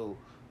pedestal.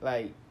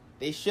 Like,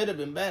 they should have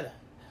been better.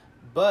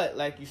 But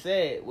like you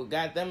said, what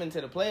got them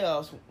into the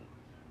playoffs,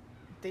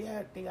 they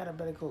got a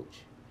better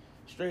coach.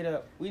 Straight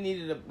up. We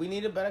need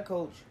a better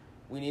coach.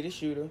 We need a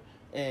shooter.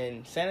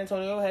 And San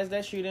Antonio has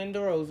that shooter in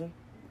DeRozan.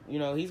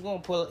 He's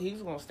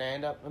gonna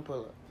stand up and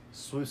pull up.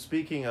 So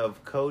speaking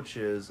of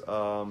coaches,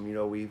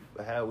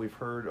 we've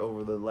heard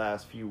over the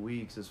last few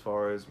weeks as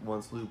far as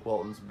once Luke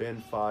Walton's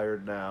been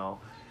fired now,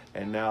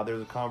 and now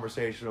there's a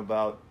conversation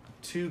about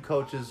 2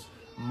 coaches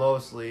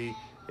mostly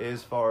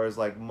as far as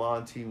like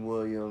Monty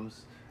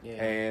Williams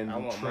and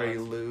Trey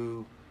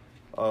Lue.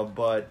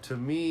 But to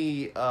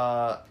me,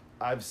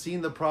 I've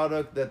seen the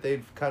product that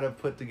they've kind of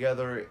put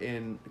together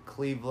in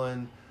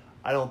Cleveland.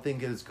 I don't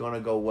think it's going to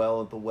go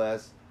well at the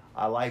West.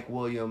 I like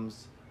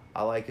Williams.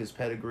 I like his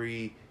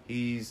pedigree.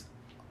 He's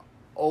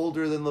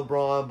older than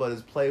LeBron, but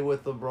has played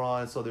with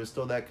LeBron, so there's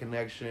still that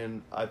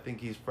connection. I think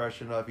he's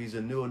fresh enough. He's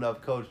a new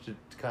enough coach to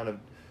kind of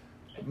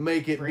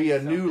make it be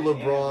a new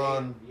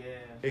LeBron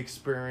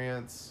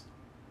experience.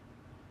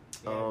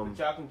 Yeah, but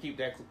y'all can keep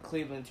that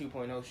Cleveland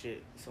 2.0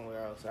 shit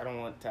somewhere else. I don't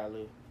want Ty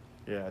Lue.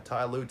 Yeah,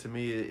 Ty Lue to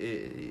me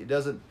it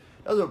doesn't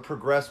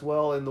progress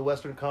well in the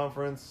Western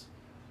Conference.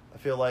 I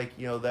feel like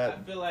that.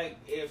 I feel like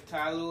if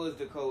Ty Lue is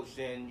the coach,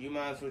 then you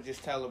might as well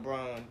just tell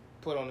LeBron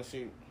put on a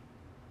suit.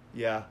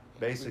 Yeah,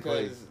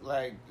 basically. Because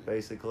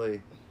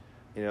basically,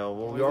 we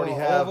already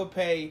have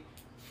overpay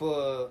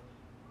We're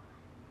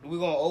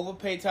gonna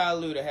overpay Ty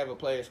Lue to have a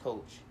player's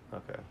coach.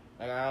 Okay.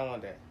 Like, I don't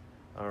want that.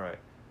 All right.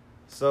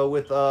 So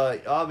with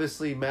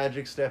obviously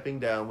Magic stepping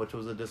down, which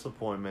was a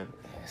disappointment,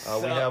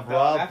 we have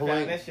Rob Pelinka. I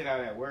found that shit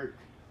out at work.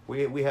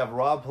 We have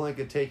Rob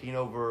Pelinka taking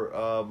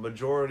over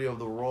majority of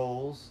the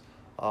roles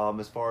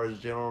as far as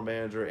general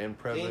manager and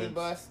president. Danny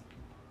Bus,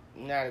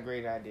 not a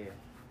great idea.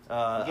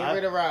 Get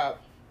rid of Rob,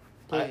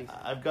 please.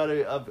 I've got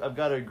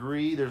to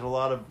agree. There's a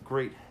lot of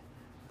great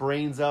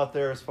brains out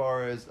there as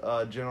far as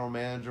general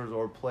managers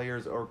or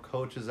players or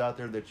coaches out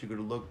there that you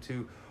could look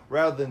to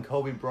rather than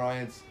Kobe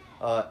Bryant's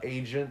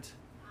agent.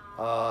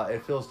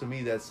 It feels to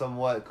me that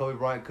somewhat Kobe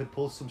Bryant could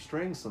pull some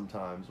strings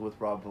sometimes with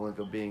Rob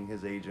Pelinka being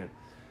his agent.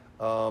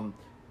 But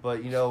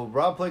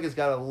Rob Pelinka's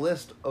got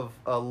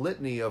a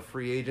litany of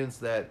free agents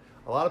that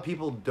a lot of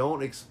people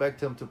don't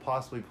expect him to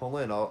possibly pull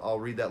in. I'll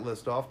read that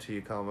list off to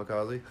you,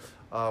 Kamikaze.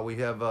 We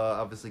have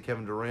obviously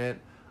Kevin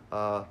Durant,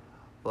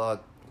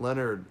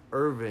 Leonard,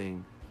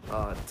 Irving,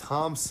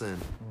 Thompson,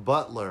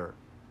 Butler,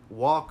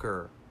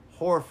 Walker,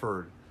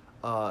 Horford,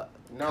 No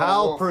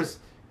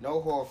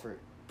Horford.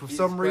 for Jesus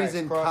some Christ,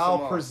 reason, cross Kyle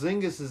them off.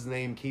 Porzingis'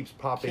 name keeps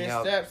popping Ken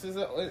out. Stapps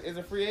is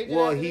a free agent.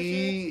 Well, after this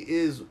he year?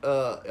 is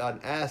an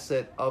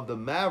asset of the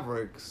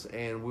Mavericks,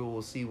 and we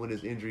will see when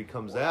his injury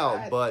comes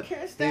out. But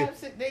Ken they-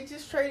 Stapps, they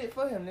just traded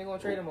for him. They're gonna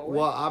trade him away.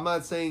 well, I'm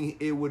not saying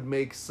it would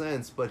make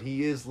sense, but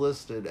he is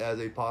listed as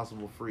a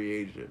possible free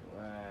agent.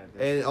 Wow,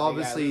 And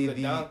obviously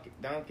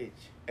Doncic.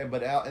 And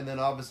then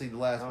obviously the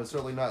last, but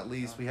certainly not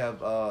least, we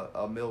have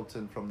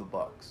Middleton from the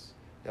Bucks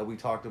that we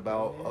talked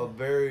about. Yeah.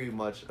 Very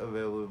much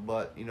available,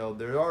 but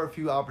there are a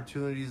few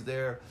opportunities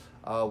there.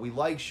 We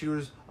like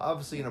shooters.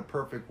 Obviously, in a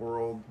perfect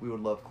world, we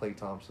would love Klay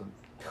Thompson.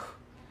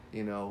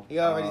 You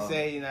already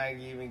said you're not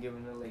even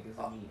giving the Lakers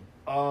a meeting.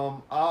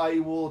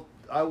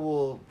 I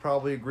will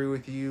probably agree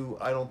with you.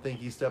 I don't think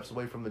he steps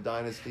away from the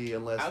dynasty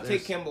unless I'll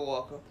take Kemba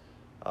Walker.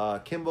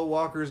 Kemba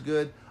Walker's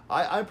good.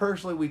 I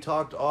personally, we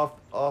talked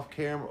off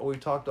camera, we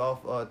talked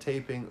off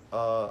taping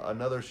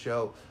another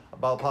show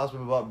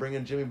about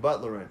bringing Jimmy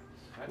Butler in,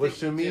 which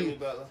to me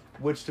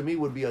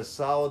would be a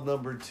solid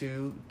number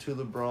 2 to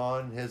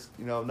LeBron. His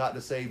not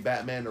to say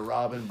Batman to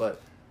Robin, but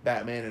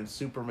Batman and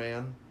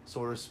Superman,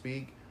 so to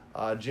speak.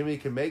 Jimmy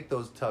can make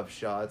those tough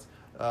shots.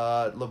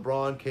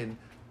 LeBron can,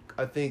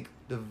 I think,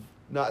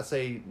 not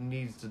say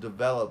needs to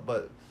develop,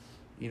 but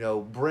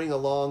bring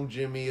along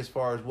Jimmy as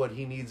far as what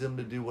he needs him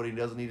to do, what he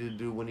doesn't need to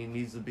do, when he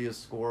needs to be a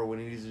scorer, when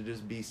he needs to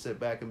just sit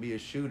back and be a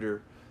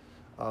shooter.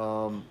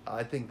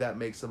 I think that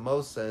makes the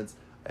most sense.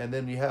 And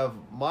then you have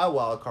my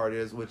wild card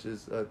which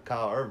is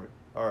Kyrie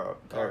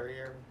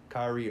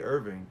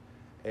Irving.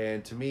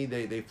 And to me,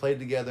 they played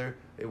together.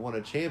 They won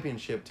a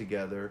championship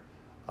together.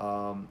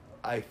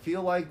 I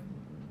feel like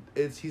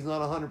he's not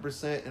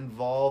 100%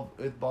 involved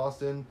with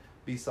Boston,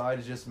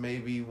 besides just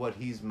maybe what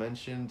he's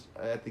mentioned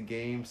at the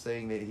game,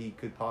 saying that he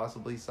could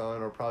possibly sign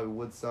or probably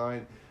would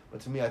sign. But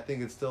to me, I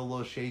think it's still a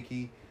little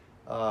shaky.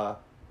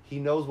 He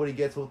knows what he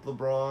gets with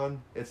LeBron.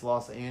 It's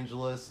Los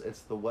Angeles.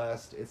 It's the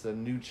West. It's a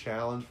new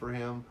challenge for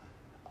him.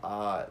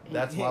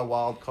 That's my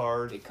wild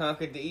card. They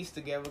conquered the East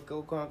together.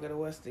 Go conquer the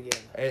West together.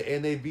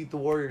 And they beat the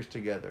Warriors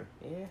together.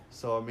 Yeah.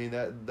 So I mean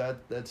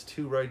that's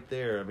 2 right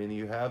there. I mean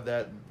you have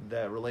that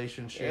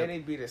relationship. Yeah, they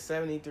beat a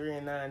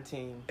 73-9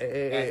 team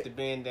after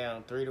being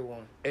down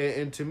 3-1.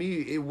 And to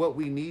me, what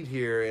we need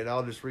here, and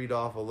I'll just read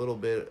off a little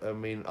bit. I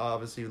mean,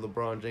 obviously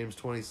LeBron James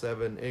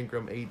 27,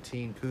 Ingram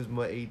 18,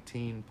 Kuzma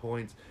 18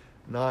 points,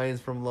 9s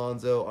from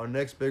Lonzo. Our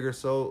next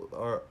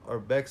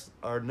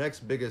next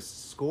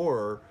biggest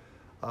scorer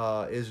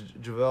is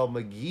JaVale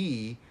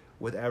McGee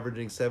with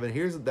averaging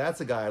 7.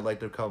 That's a guy I'd like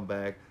to come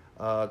back.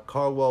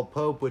 Caldwell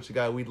Pope, which is a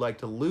guy we'd like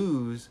to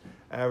lose,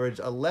 averaged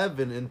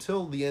 11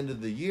 until the end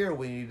of the year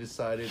when he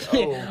decided,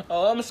 I'm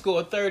going to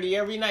score 30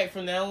 every night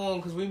from now on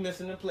because we're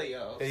missing the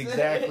playoffs.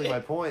 Exactly.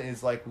 My point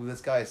is, like,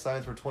 this guy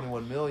signs for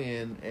 $21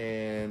 million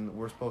and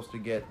we're supposed to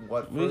get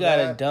what for we got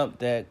to dump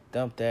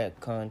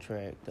that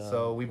contract.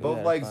 So we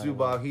both like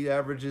Zubac. He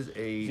averages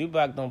 8.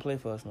 Zubac don't play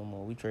for us no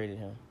more. We traded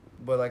him.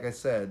 But like I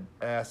said,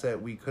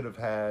 asset we could have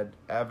had,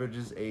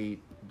 averages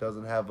 8,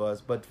 doesn't have us.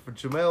 But for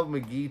JaVale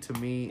McGee, to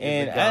me,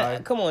 is a guy.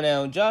 Come on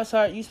now, Josh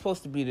Hart, you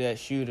supposed to be that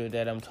shooter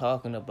that I'm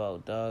talking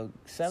about, dog.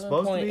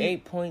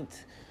 7.8 points.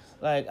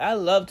 Like, I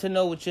love to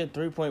know what your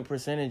 3-point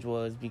percentage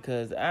was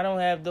because I don't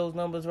have those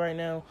numbers right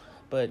now.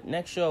 But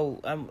next show,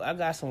 I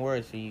got some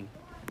words for you.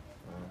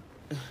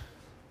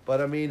 But,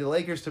 I mean, the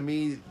Lakers, to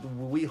me,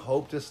 we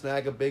hope to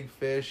snag a big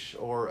fish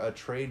or a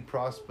trade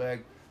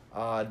prospect.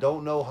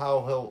 Don't know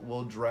how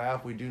we'll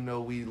draft. We do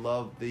know we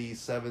love the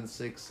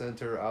 7'6"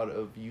 center out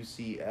of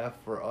UCF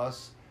for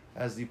us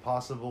as the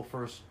possible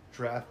first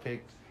draft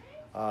pick.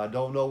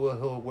 Don't know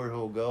where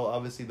he'll go.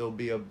 Obviously, there'll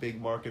be a big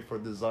market for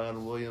the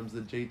Zion Williams, the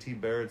JT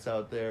Barretts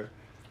out there,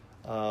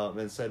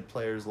 and said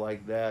players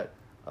like that.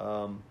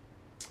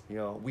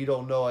 We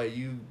don't know.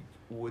 You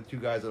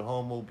guys at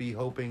home will be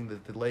hoping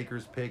that the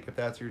Lakers pick, if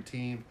that's your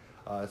team.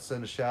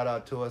 Send a shout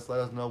out to us.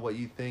 Let us know what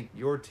you think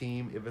your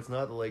team, if it's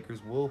not the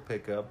Lakers, will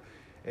pick up.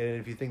 And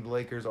if you think the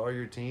Lakers are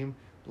your team,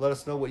 let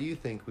us know what you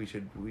think who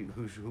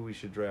we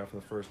should draft in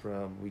the first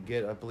round. We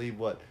get, I believe,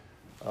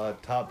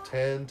 top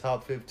 10,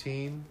 top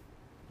 15,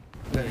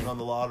 depending on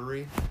the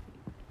lottery.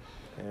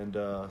 And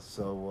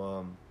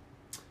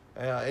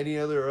any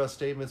other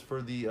statements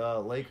for the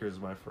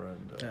Lakers, my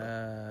friend?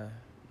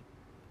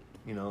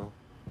 No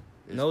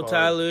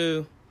Ty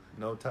Lue.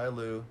 No Ty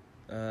Lue.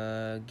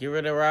 Get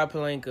rid of Rob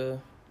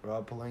Pelinka.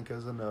 Rob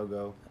Pelinka's a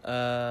no-go.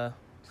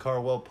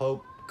 Caldwell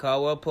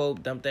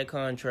Pope, dump that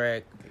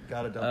contract.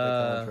 Gotta dump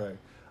that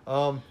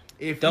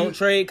contract. Don't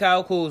trade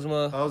Kyle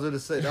Kuzma. I was going to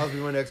say, that was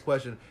my next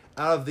question.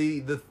 Out of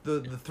the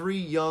 3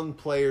 young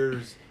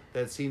players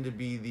that seem to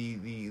be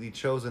the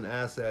chosen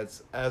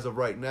assets as of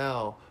right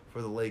now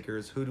for the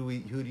Lakers, who do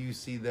you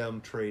see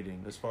them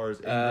trading as far as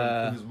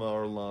Ingram, Kuzma,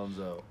 or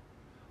Lonzo?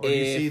 Or do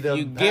you see them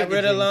you get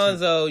rid of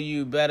Lonzo,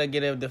 you better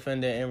get a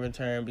defender in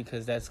return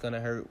because that's going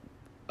to hurt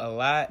a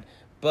lot.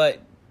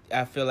 But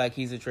I feel like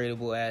he's a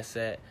tradable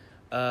asset.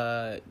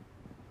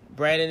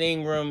 Brandon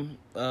Ingram,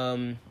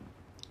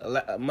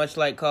 much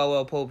like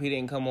Caldwell Pope, he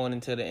didn't come on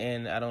until the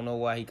end. I don't know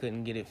why he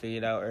couldn't get it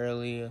figured out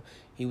earlier.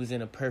 He was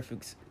in a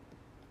perfect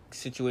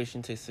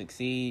situation to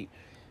succeed.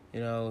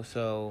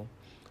 So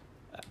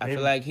I Maybe.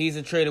 feel like he's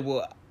a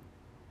tradable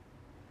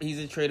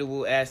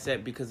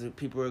asset because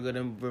people are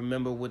gonna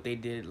remember what they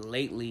did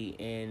lately,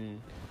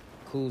 and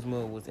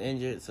Kuzma was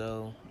injured.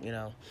 So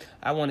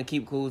I want to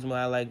keep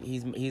Kuzma.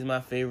 He's my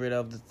favorite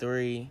of the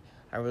three.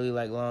 I really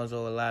like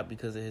Lonzo a lot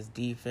because of his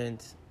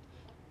defense.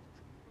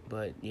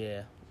 But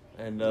yeah,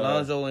 And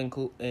Lonzo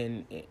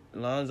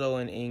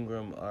and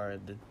Ingram are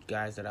the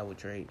guys that I would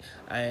trade.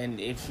 And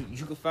if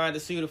you can find a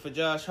suitor for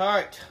Josh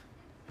Hart,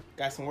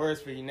 got some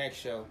words for you next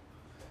show,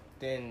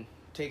 then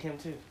take him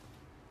too.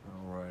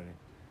 Alrighty.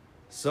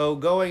 So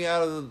going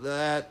out of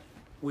that,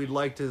 we'd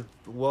like to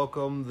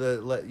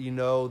let you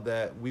know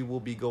that we will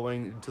be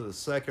going into the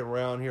second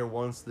round here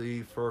once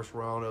the first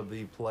round of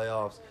the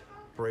playoffs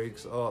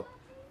breaks up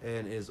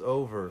and is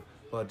over.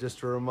 But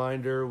just a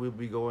reminder, we'll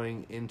be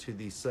going into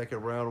the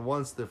second round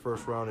once the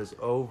first round is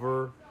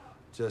over,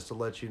 just to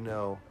let you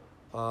know.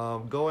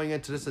 Going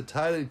into just a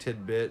tiny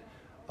tidbit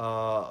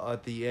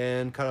at the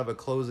end, kind of a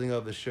closing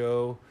of the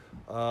show,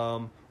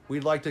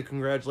 we'd like to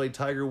congratulate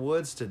Tiger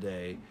Woods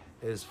today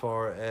as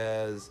far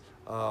as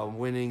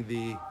winning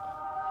the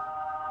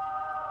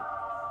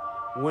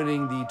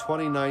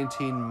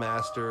 2019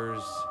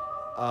 Masters.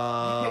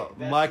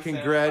 My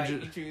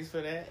congratulations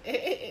for that.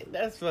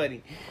 That's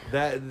funny.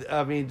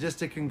 Just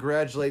to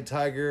congratulate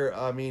Tiger.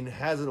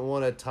 Hasn't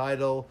won a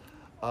title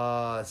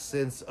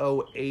since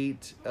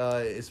 2008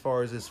 as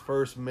far as his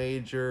first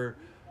major.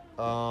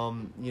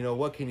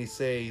 What can you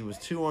say? He was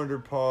 2 under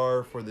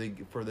par for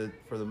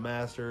the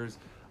Masters.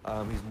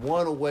 He's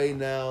one away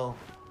now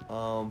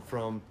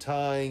from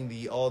tying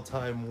the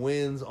all-time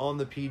wins on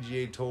the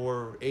PGA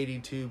Tour,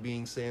 82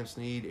 being Sam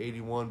Snead,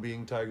 81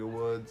 being Tiger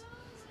Woods.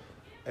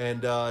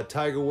 And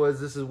Tiger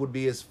Woods, would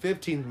be his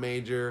 15th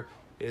major.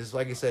 Is,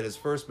 like I said, his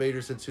first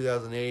major since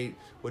 2008,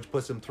 which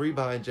puts him 3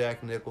 behind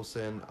Jack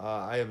Nicholson.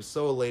 I am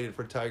so elated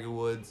for Tiger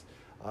Woods.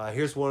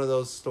 Here's one of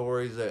those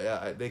stories.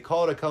 They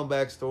call it a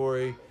comeback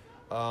story.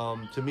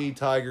 To me,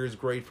 Tiger is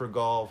great for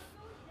golf.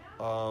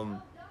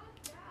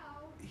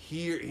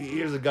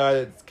 Here's a guy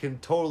that can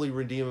totally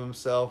redeem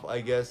himself,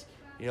 I guess.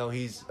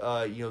 He's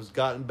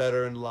gotten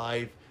better in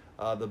life.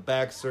 The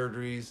back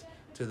surgeries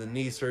to the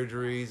knee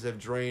surgeries have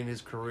drained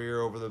his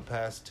career over the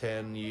past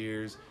 10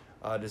 years.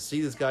 To see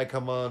this guy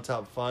come on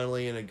top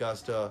finally in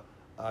Augusta,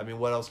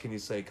 what else can you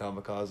say,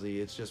 Kamikaze?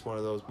 It's just one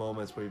of those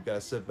moments where you've got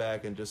to sit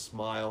back and just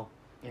smile.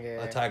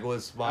 Yeah. Tiger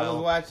Woods smile. I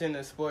was watching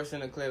the Sports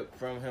Center clip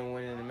from him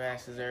winning the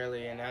Masters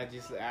early, and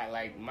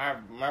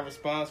my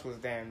response was,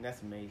 "Damn,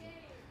 that's amazing.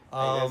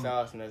 That's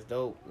awesome. That's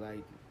dope.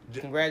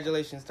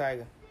 Congratulations,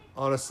 Tiger."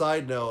 On a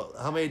side note,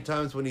 how many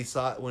times when he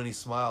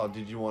smiled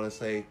did you want to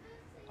say,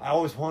 "I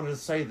always wanted to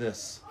say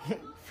this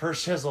for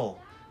shizzle"?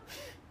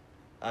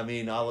 a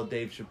la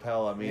Dave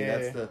Chappelle.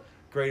 That's the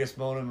greatest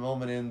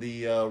moment in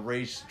the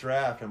race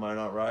draft. Am I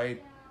not right?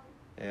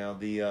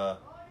 The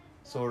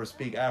so to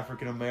speak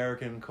African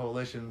American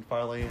coalition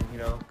finally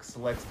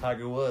selects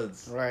Tiger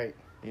Woods. Right.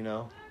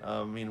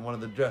 One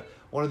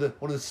of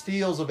the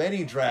steals of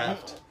any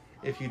draft,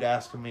 if you'd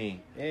ask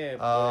me. Yeah.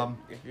 But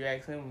if you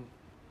ask him,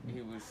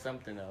 he was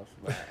something else.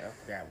 But I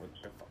forgot what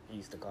the fuck he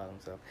used to call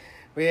himself.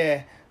 But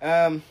yeah.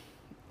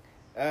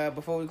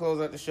 Before we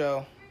close out the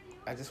show,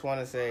 I just want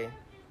to say,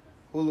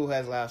 Hulu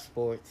has live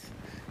sports.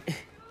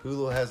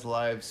 Hulu has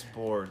live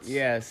sports.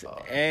 Yes,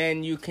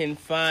 and you can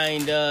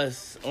find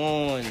us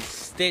on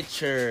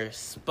Stitcher,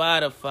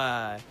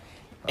 Spotify,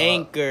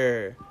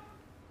 Anchor,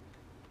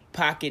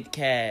 Pocket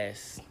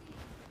Cast.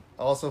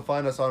 Also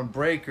find us on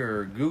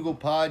Breaker, Google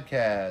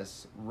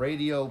Podcasts,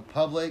 Radio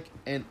Public,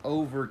 and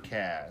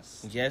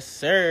Overcast. Yes,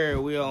 sir.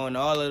 We are on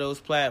all of those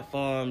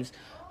platforms.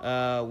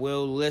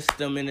 We'll list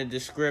them in the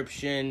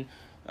description.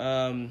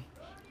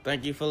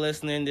 Thank you for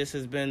listening. This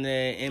has been the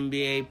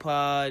NBA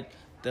Pod,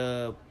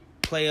 the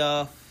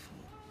playoff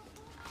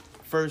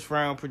first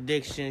round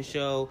prediction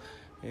show,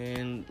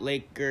 and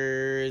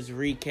Lakers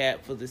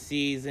recap for the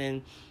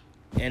season.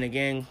 And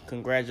again,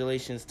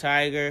 congratulations,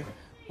 Tiger.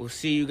 We'll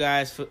see you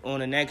guys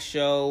on the next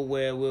show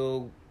where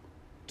we'll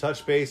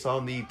touch base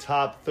on the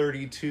top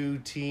 32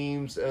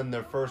 teams and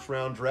their first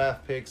round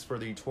draft picks for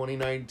the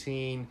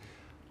 2019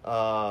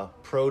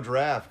 pro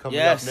draft coming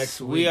up next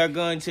week. We are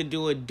going to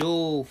do a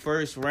dual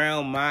first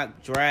round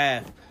mock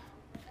draft.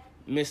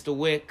 Mr.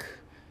 Wick,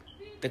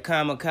 the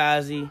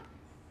Kamikaze.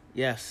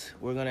 Yes,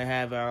 we're going to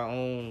have our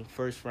own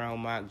first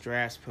round mock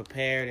drafts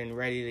prepared and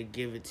ready to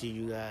give it to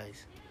you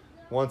guys.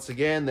 Once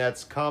again,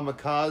 that's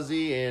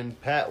Kamikaze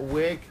and Pat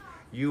Wick.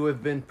 You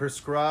have been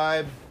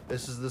prescribed.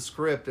 This is the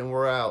script, and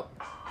we're out.